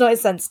 when it's not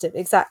as sensitive,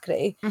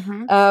 exactly.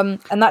 And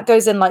that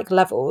goes in like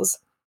levels.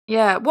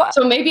 Yeah.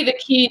 So maybe the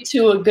key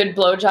to a good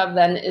blowjob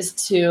then is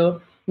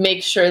to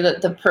make sure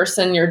that the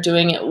person you're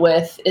doing it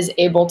with is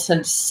able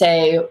to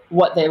say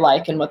what they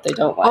like and what they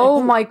don't like.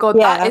 Oh my God,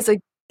 that is a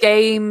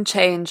game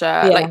changer.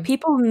 Yeah. Like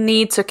people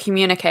need to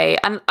communicate,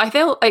 and I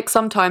feel like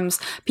sometimes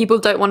people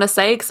don't want to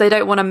say because they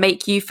don't want to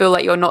make you feel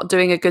like you're not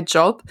doing a good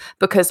job,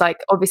 because like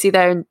obviously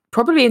they're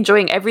probably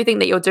enjoying everything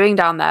that you're doing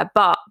down there,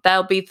 but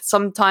there'll be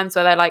some times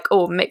where they're like,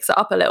 oh, mix it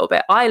up a little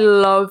bit. I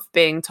love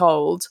being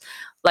told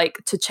like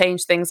to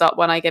change things up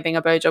when I'm giving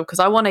a blowjob because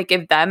I want to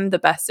give them the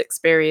best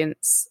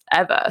experience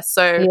ever.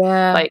 So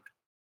like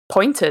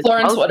pointers.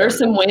 Florence, what are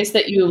some ways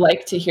that you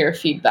like to hear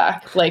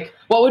feedback? Like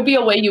what would be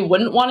a way you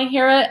wouldn't want to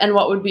hear it, and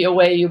what would be a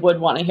way you would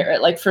want to hear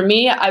it? Like for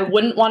me, I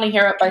wouldn't want to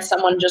hear it by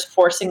someone just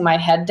forcing my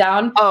head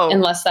down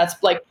unless that's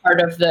like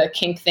part of the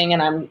kink thing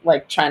and I'm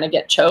like trying to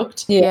get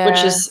choked,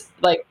 which is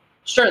like,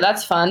 sure,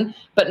 that's fun,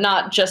 but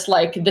not just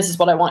like, this is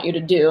what I want you to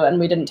do and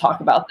we didn't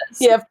talk about this.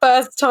 Yeah,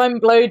 first time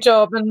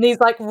blowjob and he's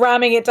like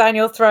ramming it down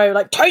your throat,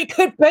 like, take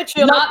it, bitch.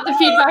 You're not the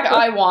feedback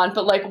I want,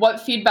 but like what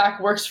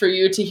feedback works for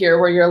you to hear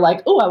where you're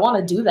like, oh, I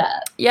want to do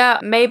that. Yeah,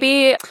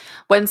 maybe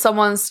when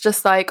someone's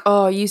just like,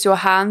 oh, use your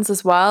hands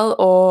as well,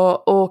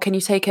 or can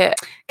you take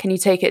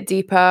it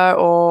deeper,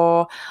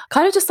 or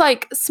kind of just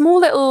like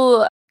small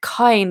little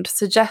kind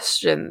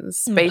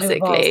suggestions,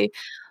 basically.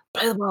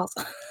 Play the balls.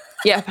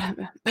 Yeah, play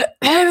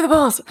with the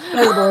balls.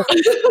 Play the balls.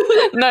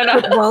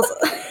 No. The balls.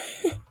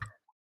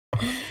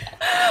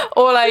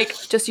 Or like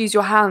just use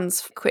your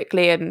hands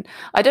quickly, and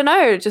I don't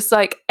know, just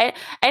like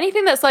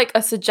anything that's like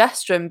a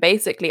suggestion.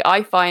 Basically,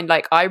 I find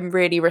like I'm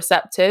really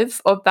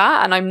receptive of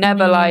that, and I'm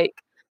never like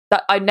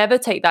that. I never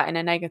take that in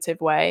a negative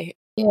way.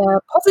 Yeah,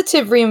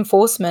 positive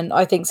reinforcement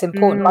I think is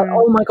important. Like,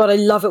 oh my God, I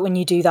love it when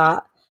you do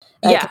that.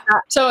 Like,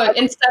 so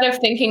instead of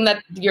thinking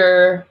that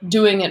you're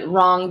doing it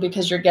wrong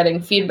because you're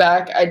getting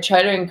feedback, I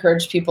try to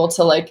encourage people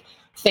to like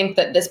think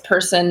that this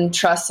person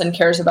trusts and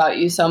cares about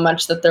you so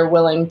much that they're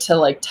willing to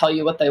like tell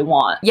you what they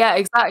want. Yeah,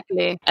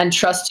 exactly. And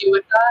trust you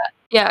with that.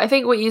 Yeah, I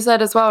think what you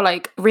said as well,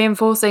 like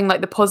reinforcing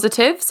like the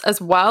positives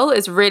as well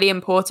is really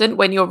important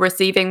when you're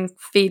receiving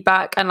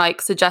feedback and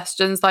like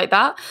suggestions like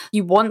that.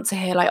 You want to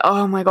hear like,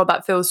 oh my God,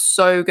 that feels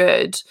so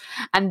good.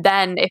 And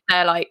then if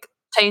they're like,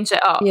 change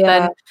it up,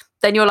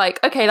 then you're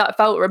like, okay, that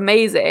felt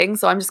amazing,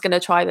 so I'm just going to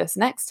try this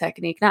next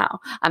technique now,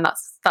 and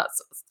that's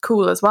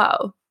cool as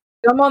well.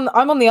 I'm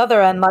on the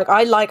other end. Like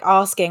I like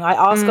asking. I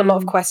ask a lot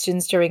of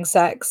questions during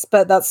sex,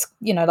 but that's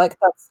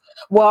that's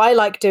what I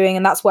like doing,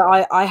 and that's where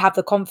I have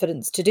the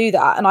confidence to do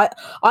that. And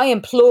I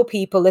implore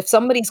people, if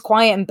somebody's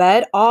quiet in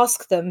bed,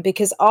 ask them,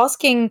 because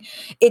asking,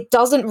 it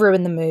doesn't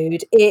ruin the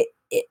mood.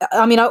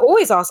 I mean, I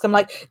always ask them,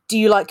 like, do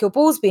you like your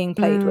balls being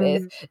played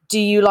with? Do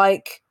you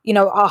like,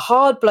 a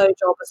hard blowjob,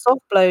 a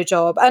soft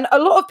blowjob? And a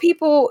lot of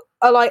people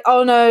are like,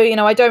 oh no,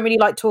 I don't really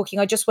like talking.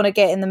 I just want to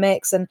get in the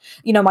mix. And,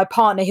 my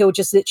partner, he'll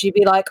just literally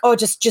be like, oh,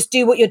 just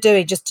do what you're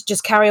doing.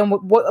 Just carry on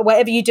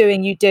whatever you're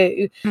doing, you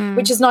do,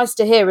 which is nice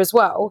to hear as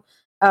well.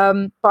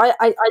 But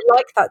I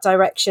like that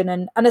direction.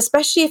 And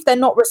especially if they're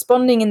not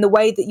responding in the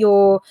way that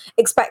you're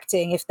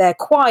expecting, if they're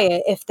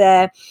quiet, if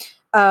they're,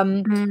 a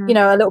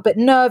little bit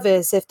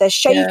nervous, if they're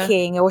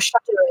shaking or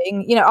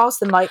shuddering, ask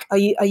them like, are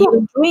you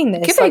enjoying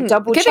this? Like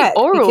double check.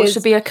 Oral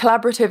should be a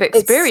collaborative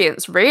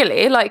experience,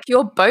 really. Like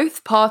you're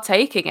both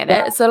partaking in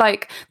it. So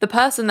like the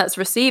person that's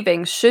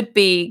receiving should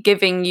be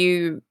giving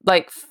you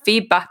like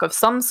feedback of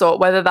some sort,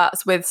 whether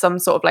that's with some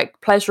sort of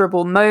like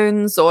pleasurable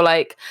moans or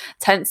like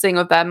tensing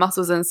of their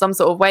muscles in some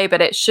sort of way.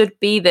 But it should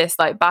be this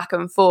like back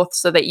and forth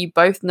so that you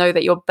both know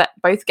that you're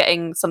both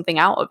getting something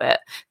out of it.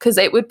 Because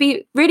it would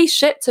be really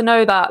shit to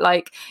know that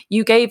like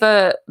you gave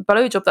a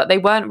blowjob that they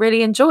weren't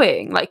really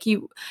enjoying. Like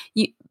you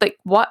like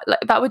what? Like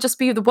that would just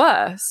be the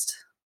worst.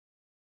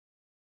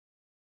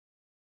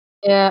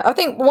 Yeah, I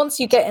think once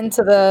you get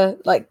into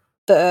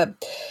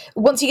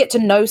once you get to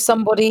know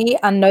somebody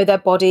and know their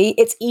body,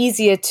 it's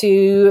easier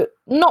to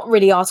not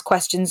really ask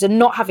questions and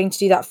not having to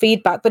do that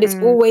feedback. But it's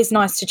always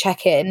nice to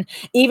check in,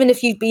 even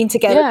if you've been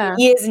together for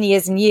years and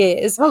years and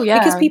years. Oh yeah,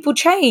 because people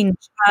change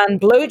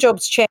and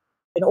blowjobs change.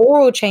 And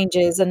oral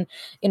changes, and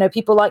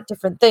people like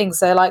different things.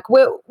 So like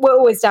we're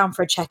always down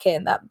for a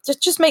check-in. That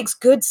just makes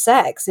good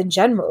sex in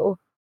general.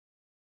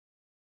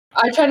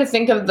 I try to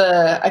think of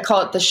I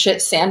call it the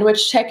shit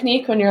sandwich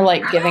technique, when you're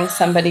like giving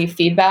somebody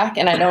feedback,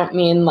 and I don't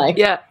mean like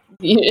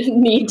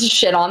need to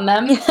shit on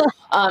them.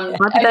 I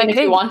mean, if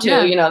you want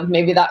to, you know,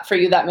 maybe that for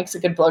you, that makes a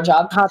good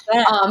blowjob.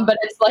 But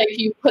it's like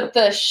you put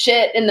the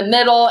shit in the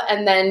middle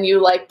and then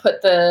you like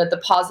put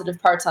the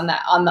positive parts on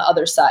the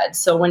other side.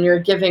 So when you're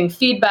giving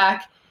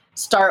feedback,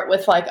 start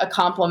with like a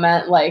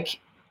compliment, like,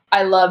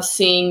 I love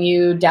seeing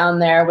you down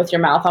there with your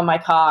mouth on my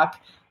cock.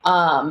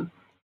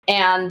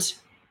 And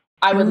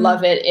I would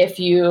love it if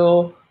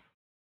you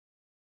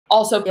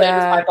also played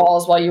with my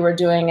balls while you were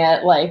doing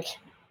it. Like,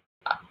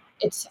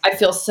 I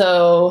feel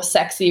so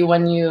sexy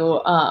when you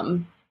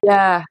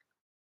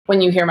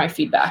when you hear my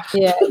feedback.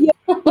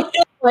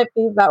 My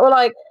feedback. Well,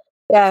 like,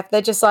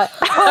 they're just like,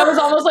 that was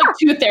almost like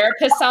too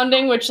therapist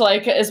sounding, which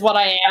like is what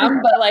I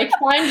am, but like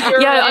find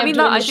your I mean,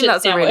 I think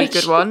that's sandwich. A really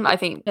good one. I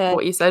think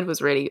what you said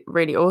was really,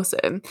 really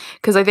awesome,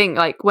 because I think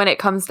like when it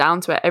comes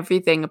down to it,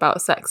 everything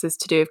about sex is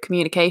to do with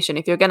communication.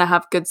 If you're going to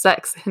have good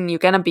sex and you're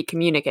going to be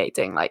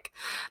communicating, like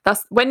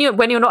that's when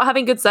you're not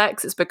having good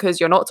sex, it's because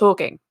you're not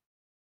talking.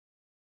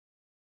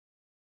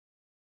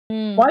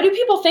 Why do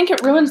people think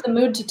it ruins the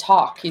mood to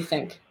talk, you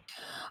think?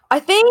 I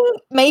think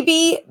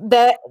maybe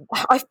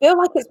I feel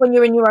like it's when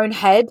you're in your own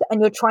head and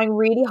you're trying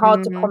really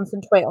hard to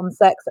concentrate on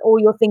sex, or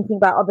you're thinking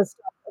about other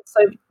stuff. So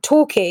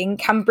talking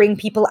can bring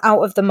people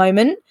out of the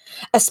moment,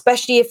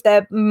 especially if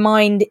their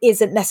mind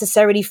isn't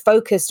necessarily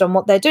focused on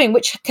what they're doing,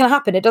 which can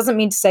happen. It doesn't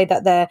mean to say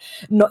that they're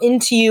not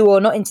into you or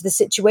not into the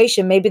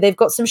situation. Maybe they've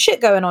got some shit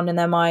going on in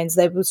their minds.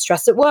 They will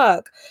stress at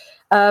work.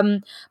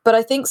 But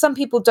I think some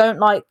people don't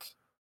like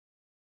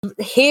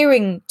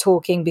hearing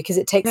talking because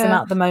it takes them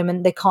out of the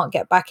moment. They can't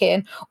get back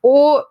in,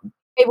 or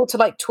able to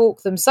like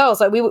talk themselves.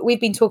 Like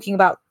we've been talking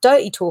about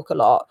dirty talk a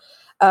lot,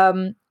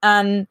 and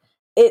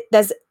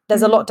there's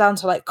a lot down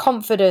to like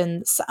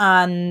confidence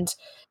and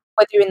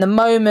whether you're in the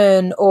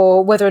moment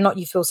or whether or not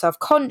you feel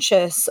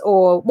self-conscious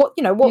or what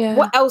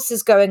else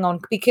is going on,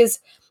 because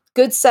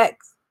good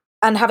sex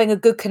and having a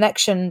good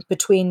connection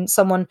between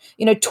someone,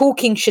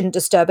 talking shouldn't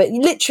disturb it.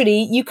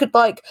 Literally, you could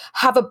like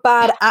have a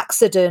bad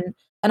accident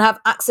and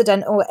have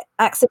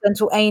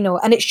accidental anal,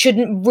 and it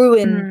shouldn't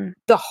ruin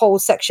the whole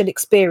sexual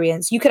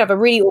experience. You could have a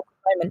really awkward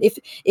moment.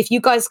 If you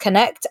guys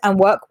connect and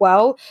work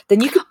well, then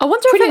you could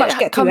pretty much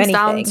get through anything.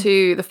 I wonder if it comes down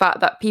to the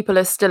fact that people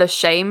are still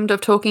ashamed of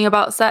talking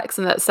about sex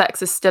and that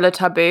sex is still a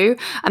taboo,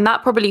 and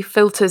that probably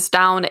filters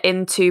down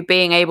into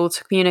being able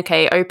to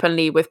communicate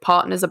openly with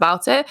partners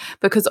about it,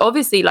 because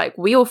obviously like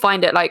we all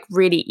find it like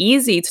really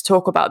easy to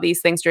talk about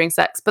these things during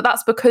sex, but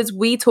that's because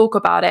we talk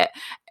about it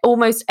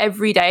almost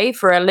every day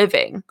for a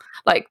living.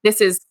 Like this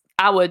is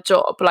our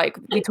job. Like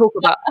we talk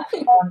about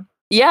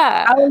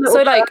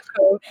so like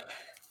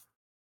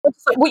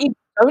what you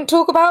don't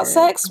talk about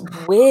sex,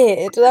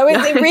 weird.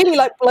 It really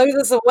like blows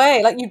us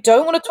away. Like you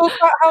don't want to talk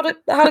about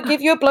how to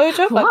give you a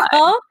blowjob. Like,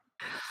 huh?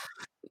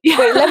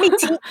 Wait, let me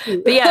teach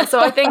you. But so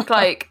I think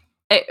like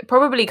it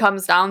probably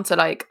comes down to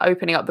like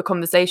opening up the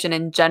conversation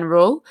in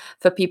general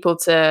for people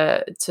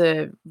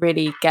to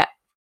really get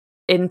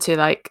into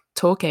like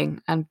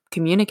talking and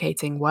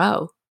communicating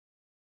well.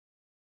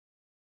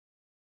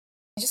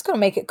 You just got to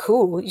make it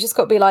cool. You just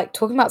got to be like,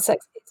 talking about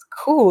sex, it's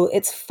cool,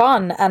 it's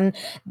fun. And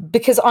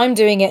because I'm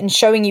doing it and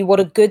showing you what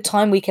a good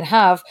time we can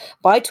have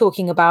by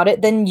talking about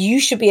it, then you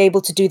should be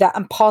able to do that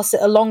and pass it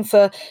along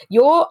for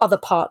your other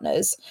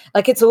partners.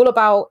 Like it's all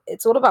about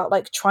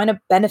like trying to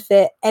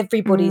benefit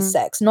everybody's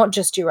sex, not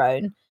just your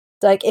own.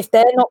 Like if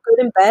they're not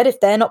good in bed,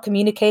 if they're not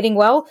communicating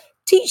well,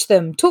 teach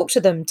them, talk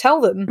to them, tell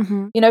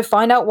them,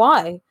 find out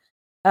why.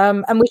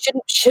 And we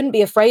shouldn't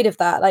be afraid of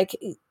that. Like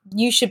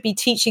you should be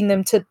teaching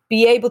them to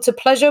be able to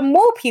pleasure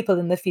more people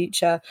in the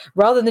future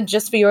rather than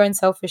just for your own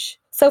selfish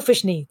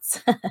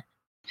needs.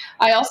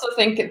 I also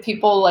think that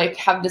people like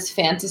have this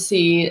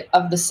fantasy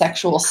of the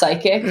sexual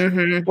psychic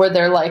where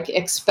they're like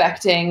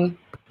expecting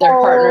their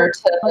partner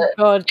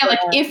to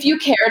if you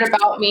cared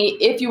about me,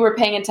 if you were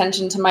paying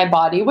attention to my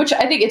body, which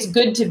I think it's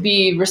good to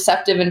be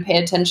receptive and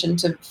pay attention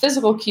to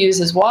physical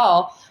cues as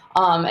well,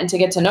 and to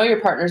get to know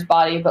your partner's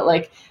body. But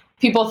like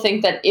people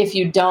think that if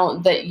you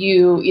don't, that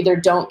you either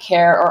don't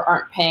care or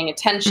aren't paying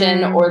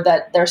attention or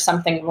that there's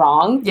something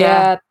wrong.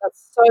 Yeah,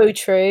 that's so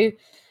true.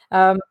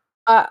 I'm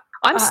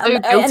so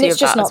guilty and it's of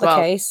just that not as well.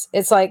 the case.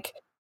 It's like,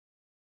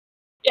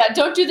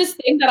 don't do this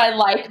thing that I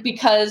like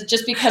because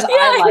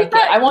I like it.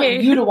 I want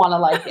you to want to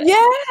like it.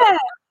 Yeah.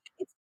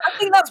 I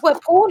think that's where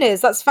porn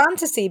is. That's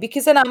fantasy,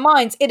 because in our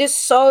minds, it is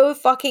so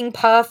fucking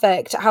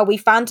perfect how we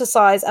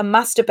fantasize and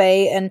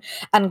masturbate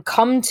and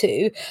come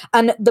to.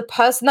 And the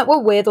person that we're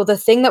with, or the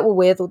thing that we're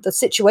with, or the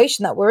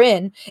situation that we're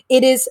in,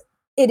 it is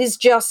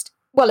just,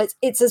 well,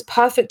 it's as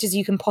perfect as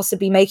you can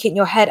possibly make it in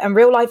your head. And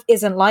real life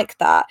isn't like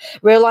that.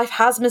 Real life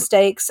has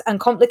mistakes and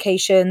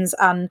complications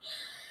and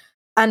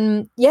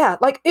And yeah,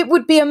 like it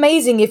would be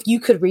amazing if you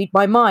could read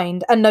my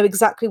mind and know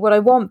exactly what I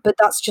want, but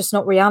that's just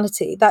not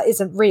reality. That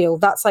isn't real.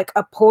 That's like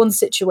a porn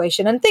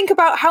situation. And think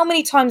about how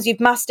many times you've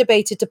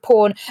masturbated to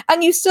porn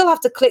and you still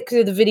have to click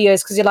through the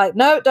videos because you're like,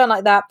 no, don't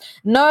like that.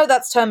 No,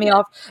 that's turned me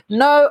off.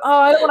 No,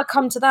 I don't want to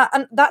come to that.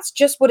 And that's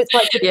just what it's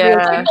like with real.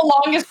 It's like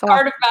the longest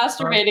part of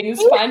masturbating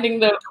is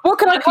finding the what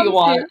can I come you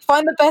want.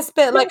 Find the best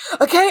bit. Like,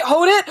 okay,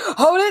 hold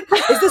it.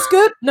 Is this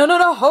good? No,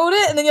 hold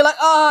it. And then you're like,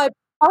 I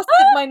busted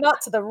my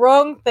nut to the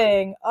wrong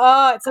thing.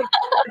 It's like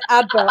an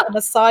advert on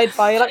the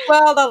sidebar. You're like,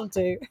 well, that'll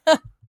do.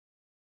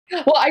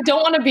 Well, I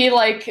don't want to be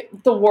like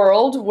the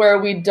world where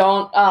we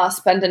don't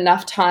spend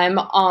enough time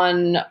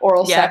on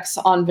oral sex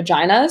on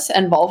vaginas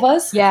and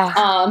vulvas. Yeah.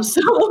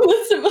 So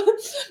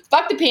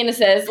fuck the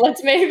penises.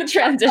 Let's make the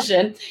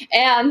transition.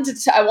 And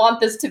I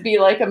want this to be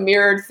like a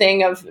mirrored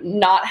thing of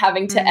not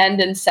having to end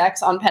in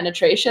sex on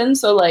penetration.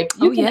 So like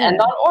you can end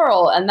on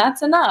oral, and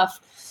that's enough.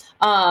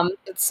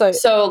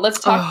 So let's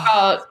talk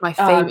about my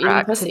favorite eating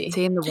activity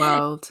pussy in the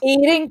world.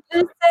 Eating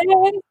pussy.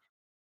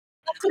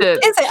 So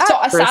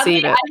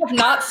sadly, I have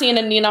not seen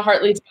a Nina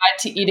Hartley's guide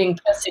to eating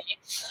pussy,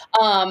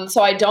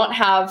 so I don't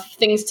have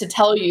things to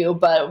tell you.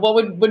 But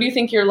what do you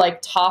think your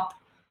like top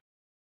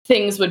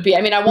things would be?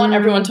 I mean, I want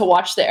everyone to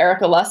watch the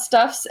Erica Lust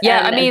stuffs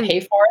and pay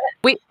for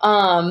it.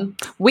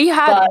 We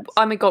had,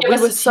 oh my God, we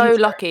were so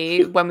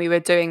lucky when we were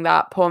doing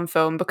that porn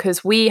film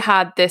because we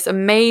had this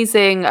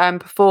amazing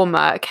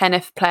performer,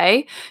 Kenneth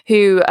Play,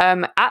 who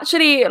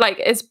actually like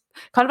is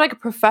kind of like a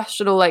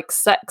professional like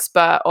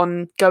sexpert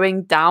on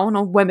going down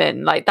on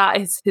women. Like that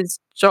is his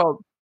job.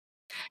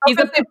 He's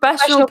a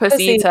professional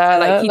pussy eater.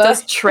 Like he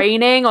does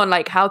training on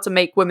like how to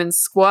make women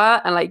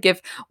squirt and like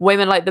give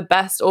women like the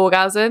best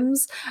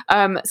orgasms.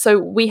 So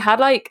we had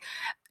like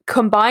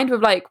combined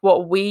with like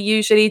what we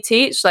usually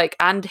teach, like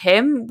and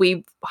him,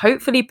 we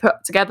hopefully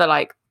put together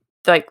like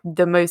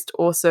the most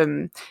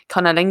awesome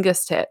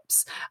cunnilingus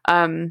tips.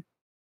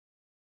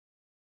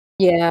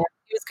 Yeah,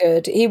 he was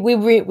good. We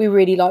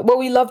really liked. Well,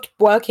 we loved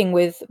working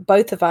with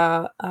both of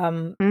our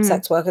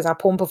sex workers, our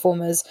porn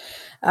performers.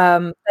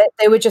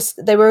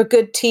 They were a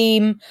good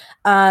team,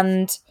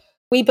 and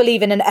we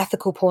believe in an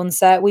ethical porn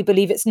set. We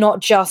believe it's not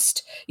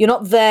just, you're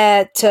not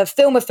there to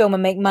film a film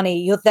and make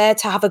money. You're there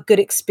to have a good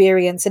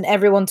experience and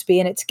everyone to be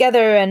in it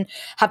together and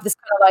have this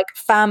kind of like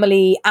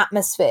family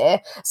atmosphere,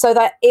 so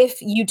that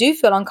if you do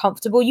feel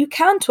uncomfortable, you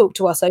can talk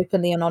to us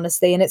openly and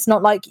honestly. And it's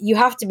not like you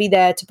have to be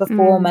there to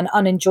perform and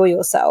unenjoy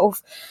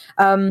yourself.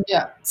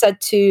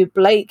 Said to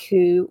Blake,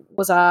 who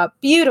was a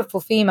beautiful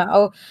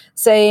female,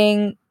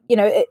 saying, you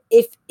know,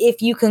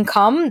 if you can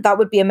come, that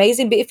would be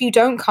amazing. But if you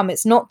don't come,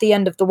 it's not the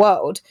end of the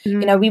world. You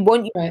know, we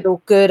want you to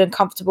feel good and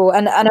comfortable.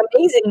 And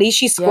amazingly,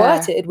 she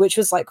squirted, which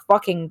was like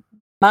fucking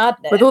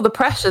madness. With all the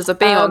pressures of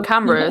being on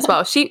camera as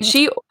well. She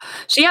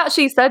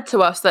actually said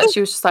to us that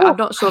she was just like, I'm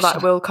not sure that I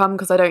will come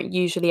because I don't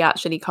usually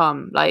actually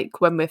come like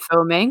when we're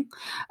filming.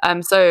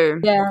 So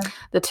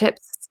the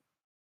tips.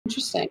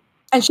 Interesting.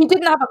 And she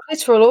didn't have a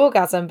clitoral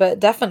orgasm, but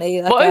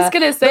definitely. Like what I was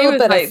going to say was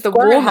like the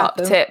warm-up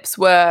tips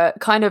were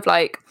kind of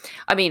like,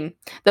 I mean,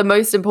 the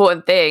most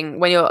important thing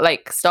when you're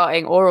like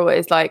starting oral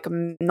is like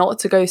not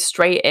to go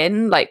straight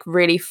in, like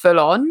really full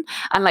on,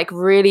 and like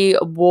really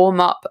warm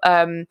up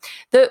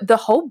the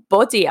whole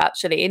body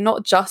actually,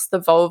 not just the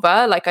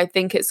vulva. Like I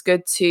think it's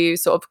good to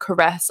sort of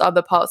caress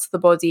other parts of the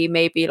body,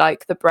 maybe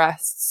like the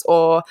breasts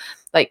or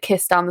like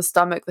kiss down the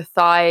stomach, the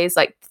thighs.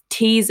 Like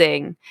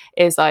teasing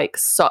is like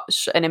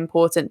such an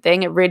important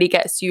thing. It really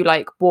gets you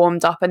like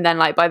warmed up, and then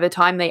like by the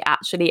time they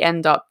actually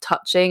end up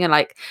touching and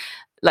like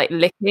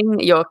licking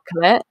your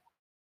clit,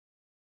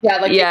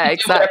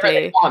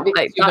 exactly,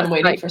 like you've been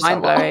waiting for so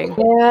long.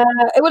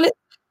 Well,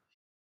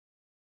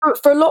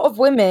 for a lot of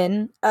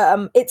women,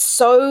 it's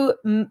so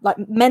like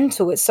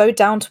mental. It's so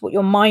down to what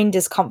your mind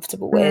is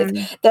comfortable with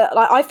that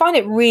like I find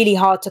it really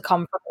hard to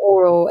come from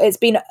oral. It's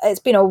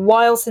been a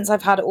while since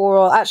I've had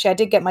oral. Actually, I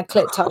did get my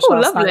clit touched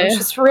last night, which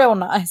is real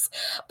nice.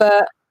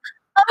 But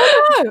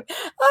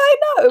I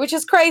know, which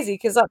is crazy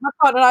because like, my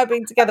partner and I have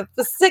been together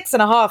for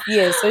 6.5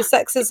 years, so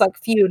sex is like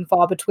few and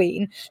far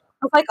between.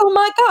 I was like, oh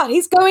my God,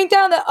 he's going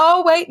down there.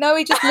 Oh wait, no,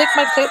 he just licked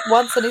my clit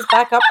once and he's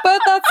back up,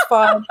 but that's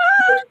fine.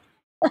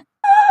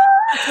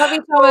 Love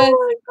you, Thomas.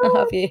 I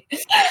love you.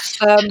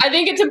 I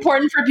think it's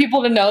important for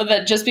people to know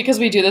that just because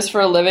we do this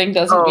for a living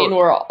doesn't mean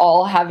we're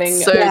all having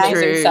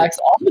amazing sex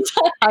all the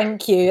time.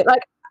 Thank you.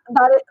 Like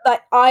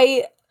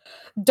I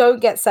don't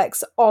get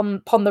sex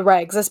upon the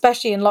regs,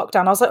 especially in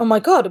lockdown. I was like, oh my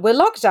God, we're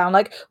locked down.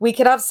 Like we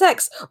could have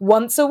sex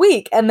once a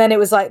week. And then it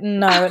was like,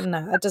 no,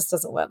 it just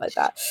doesn't work like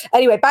that.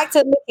 Anyway, back to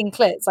licking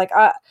clits. Like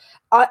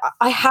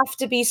I have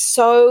to be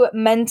so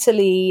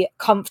mentally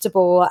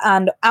comfortable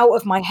and out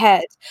of my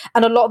head.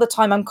 And a lot of the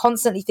time I'm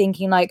constantly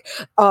thinking like,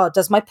 oh,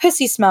 does my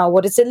pussy smell?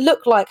 What does it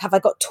look like? Have I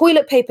got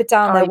toilet paper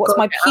down there? What's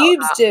my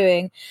pubes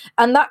doing?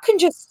 And that can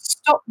just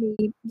stop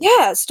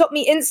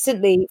me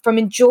instantly from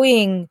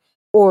enjoying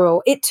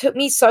oral. It took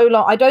me so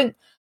long.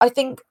 I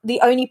think the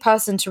only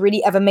person to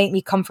really ever make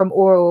me come from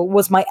oral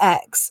was my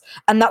ex.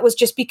 And that was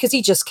just because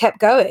he just kept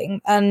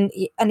going and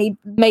he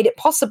made it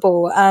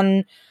possible.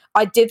 And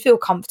I did feel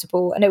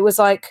comfortable, and it was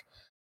like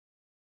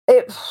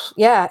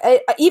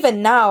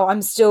even now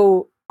I'm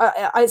still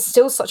it's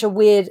still such a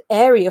weird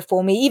area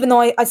for me, even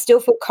though I still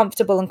feel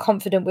comfortable and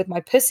confident with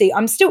my pussy.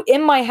 I'm still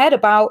in my head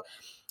about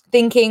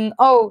thinking,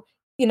 oh,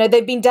 you know,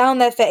 they've been down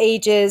there for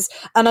ages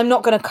and I'm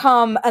not going to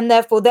come, and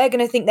therefore they're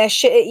going to think they're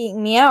shit at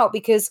eating me out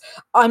because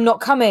I'm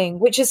not coming,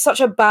 which is such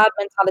a bad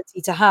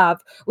mentality to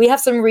have. We have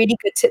some really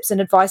good tips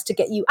and advice to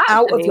get you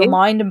out of your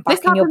mind and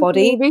back in your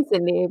body.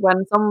 Recently,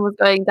 when someone was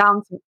going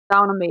down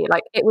on me,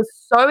 like it was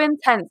so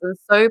intense and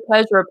so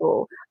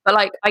pleasurable, but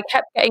like I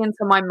kept getting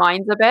into my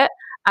mind a bit,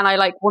 and I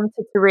like wanted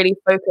to really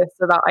focus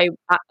so that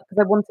because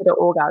I wanted an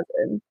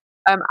orgasm,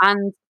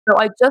 and so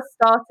I just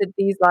started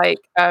these like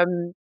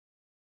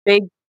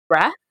big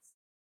breaths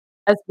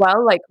as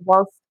well, like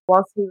whilst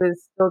he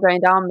was still going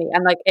down me,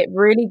 and like it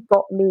really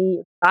got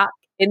me back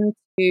into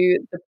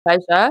the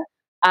pleasure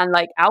and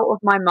like out of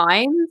my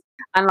mind,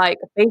 and like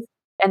basically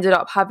ended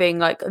up having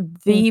like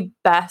the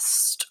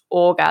best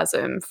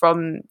orgasm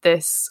from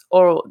this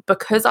oral,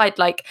 because I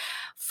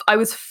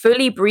was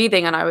fully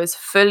breathing and I was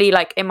fully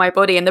like in my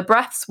body, and the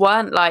breaths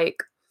weren't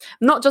like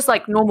not just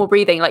like normal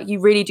breathing, like you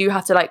really do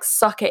have to like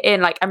suck it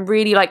in, like, and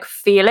really like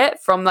feel it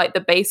from like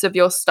the base of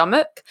your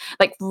stomach,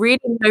 like really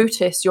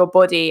notice your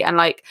body, and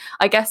like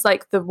I guess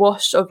like the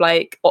wash of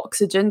like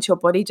oxygen to your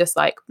body just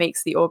like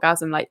makes the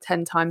orgasm like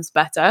 10 times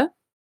better.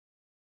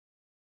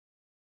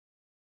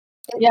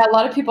 Yeah, a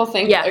lot of people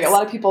think, like, a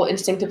lot of people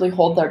instinctively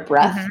hold their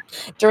breath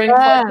during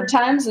pleasure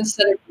times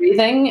instead of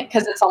breathing,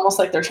 because it's almost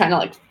like they're trying to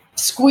like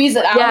squeeze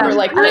it out, or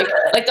like they're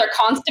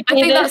constipated.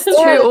 I think that's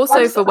true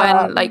also for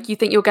when like you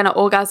think you're gonna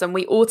orgasm,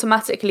 we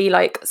automatically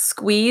like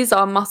squeeze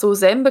our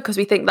muscles in because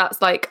we think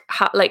that's like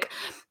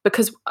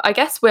because I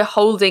guess we're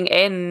holding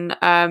in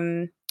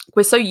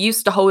we're so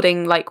used to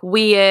holding like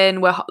wee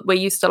in, we're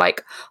used to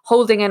like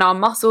holding in our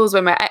muscles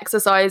when we're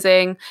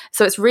exercising,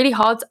 so it's really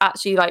hard to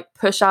actually like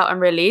push out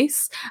and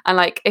release. And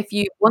like if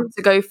you want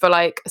to go for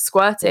like a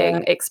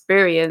squirting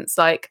experience,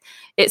 like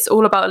it's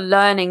all about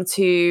learning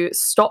to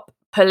stop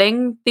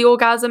pulling the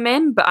orgasm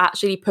in but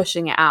actually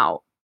pushing it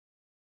out,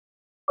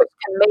 which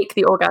can make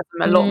the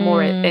orgasm a lot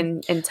more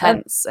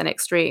intense and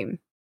extreme.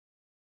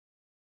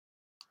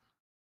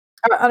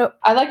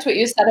 I liked what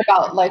you said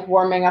about like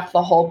warming up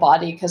the whole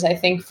body, because I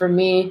think for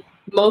me,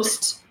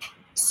 most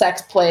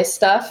sex play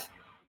stuff,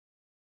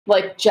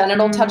 like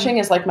genital touching,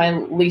 is like my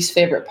least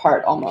favorite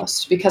part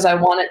almost, because I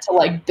want it to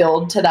like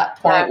build to that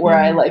point where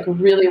I like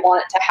really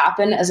want it to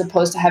happen, as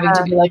opposed to having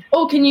to be like,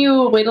 oh, can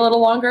you wait a little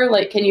longer?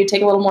 Like, can you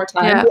take a little more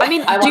time? I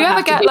mean, do you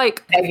ever get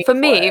like, for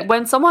me,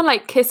 when someone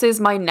like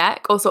kisses my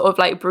neck or sort of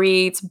like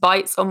breathes,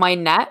 bites on my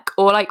neck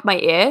or like my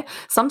ear,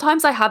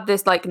 sometimes I have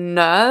this like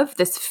nerve,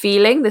 this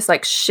feeling, this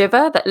like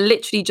shiver that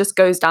literally just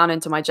goes down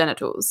into my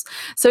genitals.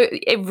 So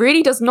it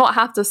really does not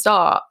have to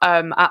start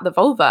at the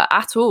vulva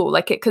at all.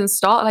 Like it can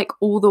start like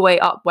all the way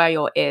up where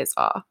your ears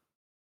are.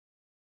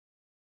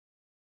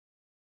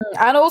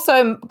 And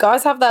also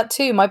guys have that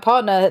too. My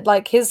partner,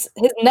 like his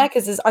neck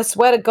is I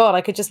swear to God,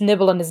 I could just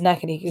nibble on his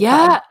neck and he could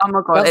oh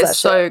my God, it's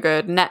so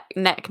good.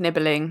 Neck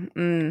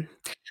nibbling.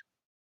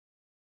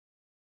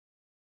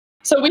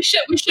 So we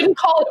shouldn't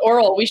call it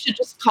oral, we should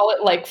just call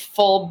it like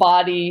full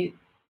body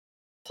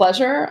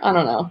pleasure. I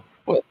don't know,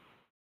 we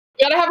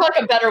gotta have like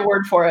a better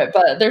word for it,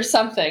 but there's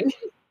something.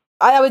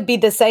 I would be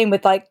the same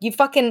with like,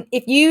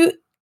 if you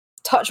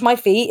touch my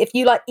feet, if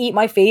you like eat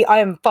my feet, I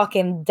am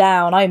fucking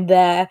down. I'm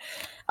there.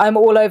 I'm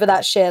all over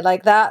that shit.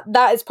 Like that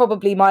is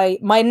probably my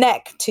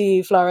neck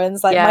to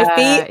Florence. Like my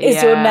feet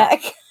is your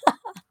neck.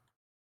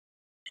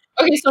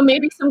 Okay, so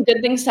maybe some good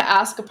things to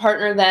ask a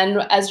partner then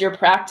as you're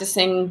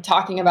practicing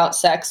talking about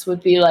sex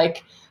would be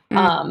like,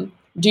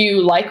 do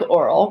you like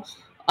oral?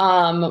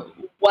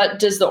 What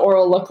does the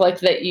oral look like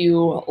that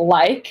you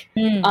like?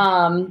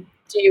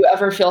 Do you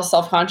ever feel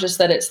self-conscious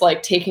that it's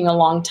like taking a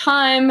long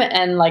time,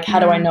 and like how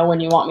do I know when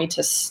you want me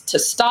to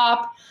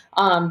stop?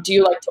 Do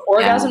you like to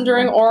orgasm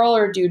during oral,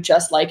 or do you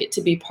just like it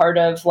to be part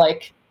of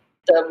like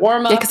the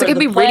warm up? Yeah, because it can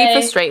be really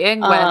frustrating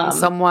when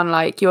someone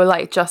like you're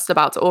like just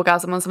about to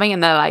orgasm on something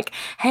and they're like,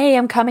 "Hey,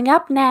 I'm coming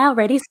up now,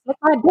 ready to slip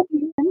my dick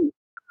in."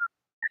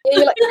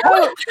 You're like,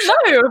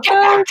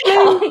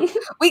 no,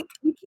 we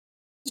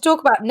to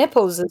talk about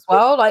nipples as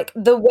well. Like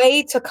the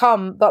way to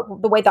come,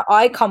 but the way that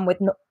I come with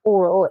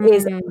oral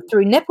is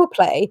through nipple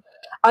play.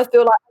 I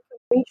feel like I can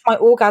reach my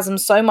orgasm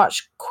so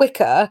much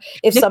quicker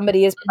if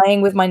somebody is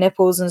playing with my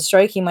nipples and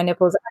stroking my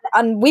nipples.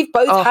 And we've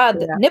both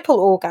had nipple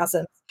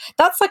orgasms.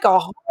 That's like a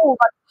whole.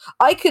 Like,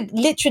 I could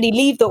literally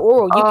leave the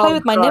oral. You play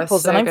with my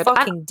nipples, and I'm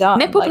fucking done.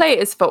 Nipple play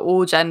is for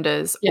all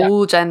genders.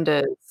 All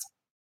genders.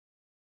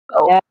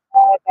 Yeah.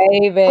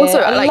 Baby.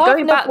 Also, like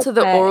going back to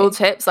the oral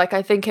tips, like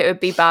I think it would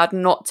be bad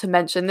not to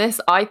mention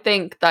this. I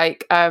think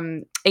like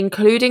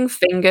including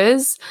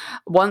fingers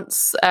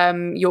once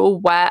you're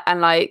wet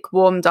and like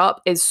warmed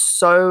up is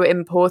so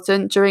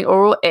important during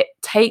oral. It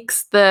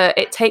takes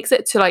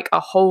it to like a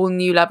whole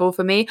new level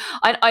for me.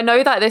 I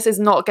know that this is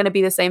not going to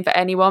be the same for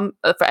everyone,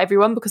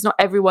 because not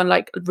everyone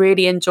like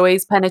really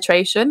enjoys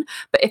penetration,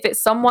 but if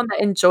it's someone that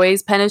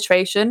enjoys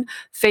penetration,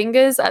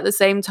 fingers at the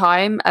same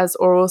time as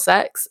oral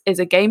sex is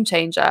a game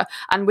changer.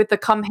 And with the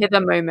come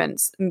hither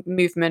movement,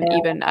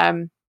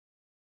 even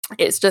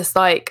it's just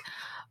like,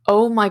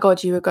 oh my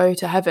God, you would go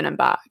to heaven and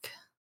back.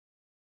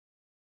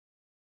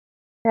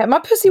 Yeah, my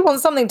pussy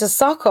wants something to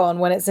suck on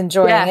when it's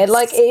enjoying it.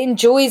 Like, it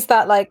enjoys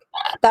that, like,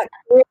 that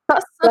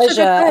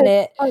pleasure. And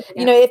it,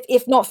 you know,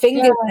 if not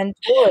fingers, then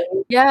toy.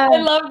 Yeah. I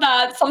love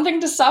that.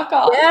 Something to suck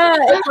on. Yeah.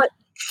 It's like,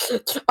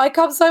 I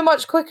come so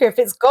much quicker if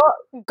it's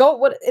got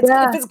what it's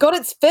if it's got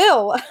its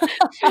fill.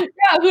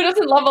 Yeah, who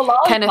doesn't love a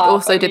lollipop? Kenneth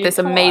also did this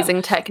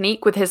amazing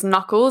technique with his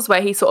knuckles,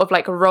 where he sort of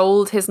like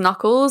rolled his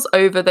knuckles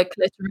over the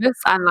clitoris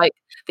and like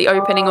the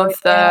opening of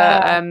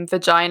the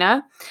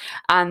vagina,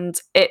 and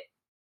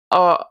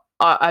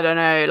I don't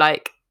know,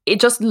 like it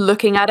just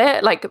looking at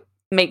it like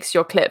makes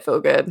your clit feel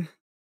good.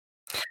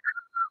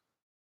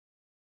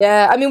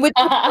 Yeah, I mean, we're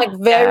like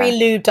very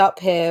lubed up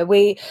here.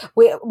 We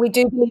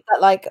do believe that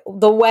like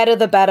the wetter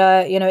the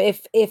better. You know,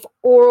 if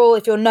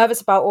you're nervous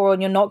about oral and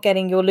you're not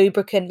getting your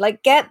lubricant,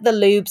 like get the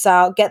lubes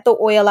out, get the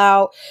oil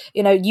out.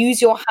 You know,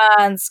 use your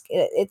hands.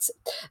 It's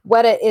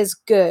wetter is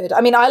good. I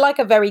mean, I like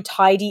a very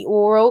tidy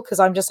oral because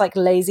I'm just like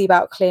lazy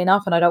about clean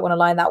up and I don't want to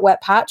line that wet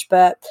patch.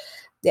 But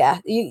yeah,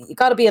 you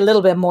got to be a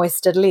little bit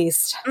moist at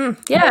least. You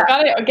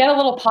got to get a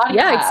little potty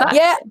pad. Exactly.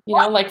 Yeah, you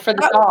know, like for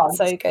the dogs.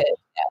 So good.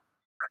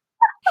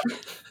 Yeah.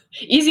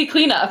 Easy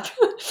cleanup.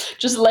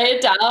 Just lay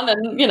it down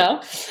and, you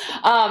know.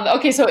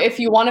 Okay, so if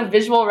you want a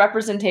visual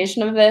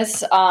representation of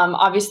this,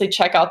 obviously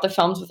check out the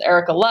films with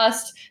Erica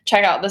Lust.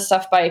 Check out the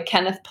stuff by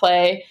Kenneth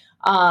Play.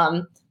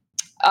 One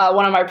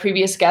of my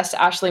previous guests,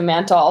 Ashley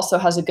Manta, also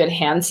has a good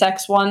hand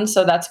sex one.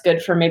 So that's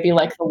good for maybe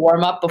like the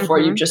warm-up before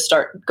you just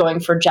start going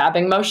for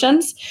jabbing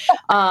motions.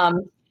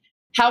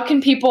 How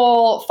can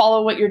people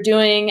follow what you're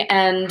doing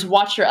and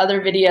watch your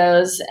other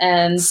videos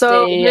and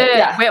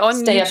we're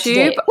on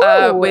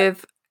YouTube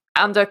with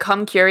under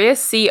Come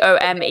Curious,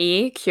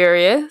 COME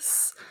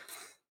Curious.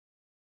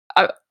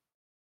 I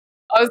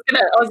was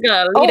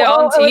gonna lead it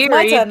on to you,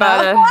 Reed,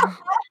 but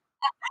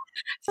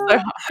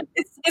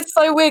it's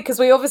so weird because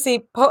we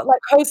obviously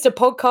host a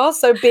podcast.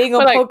 So being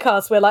on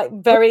podcasts, we're like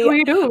very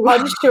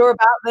unsure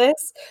about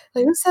this.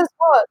 Like, who says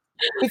what?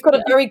 We've got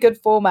a very good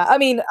format. I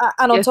mean,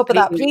 and on top of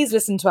that, please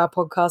listen to our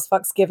podcast,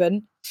 Fucks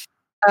Given.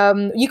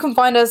 You can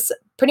find us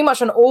pretty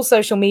much on all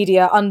social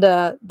media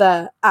under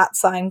the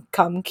 @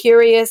 Come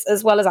Curious,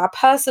 as well as our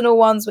personal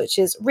ones, which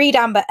is Reed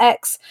Amber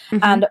X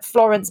and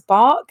Florence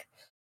Bark.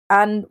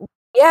 And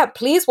yeah,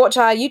 please watch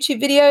our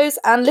YouTube videos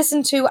and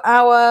listen to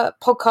our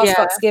podcast,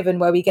 Fucks Given,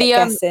 where we get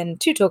guests in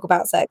to talk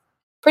about sex.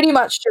 Pretty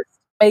much just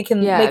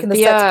making the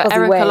sex positive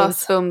Erica waves.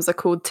 Lust films are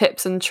called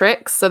Tips and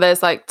Tricks. So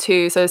there's like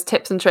two. So there's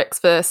tips and tricks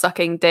for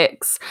sucking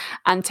dicks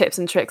and tips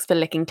and tricks for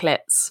licking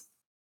clits.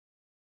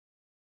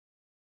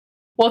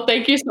 Well,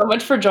 thank you so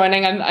much for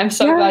joining. I'm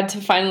so glad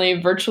to finally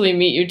virtually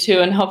meet you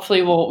two, and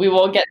hopefully we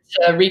will get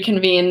to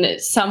reconvene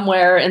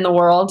somewhere in the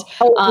world.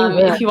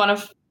 If you want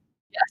to,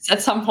 at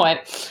some point.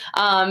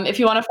 If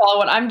you want to follow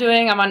what I'm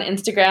doing, I'm on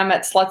Instagram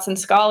at Sluts and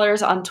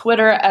Scholars, on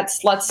Twitter at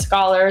Sluts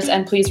Scholars,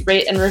 and please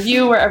rate and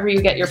review wherever you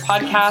get your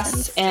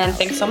podcasts. And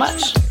thanks so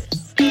much.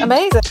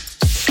 Amazing.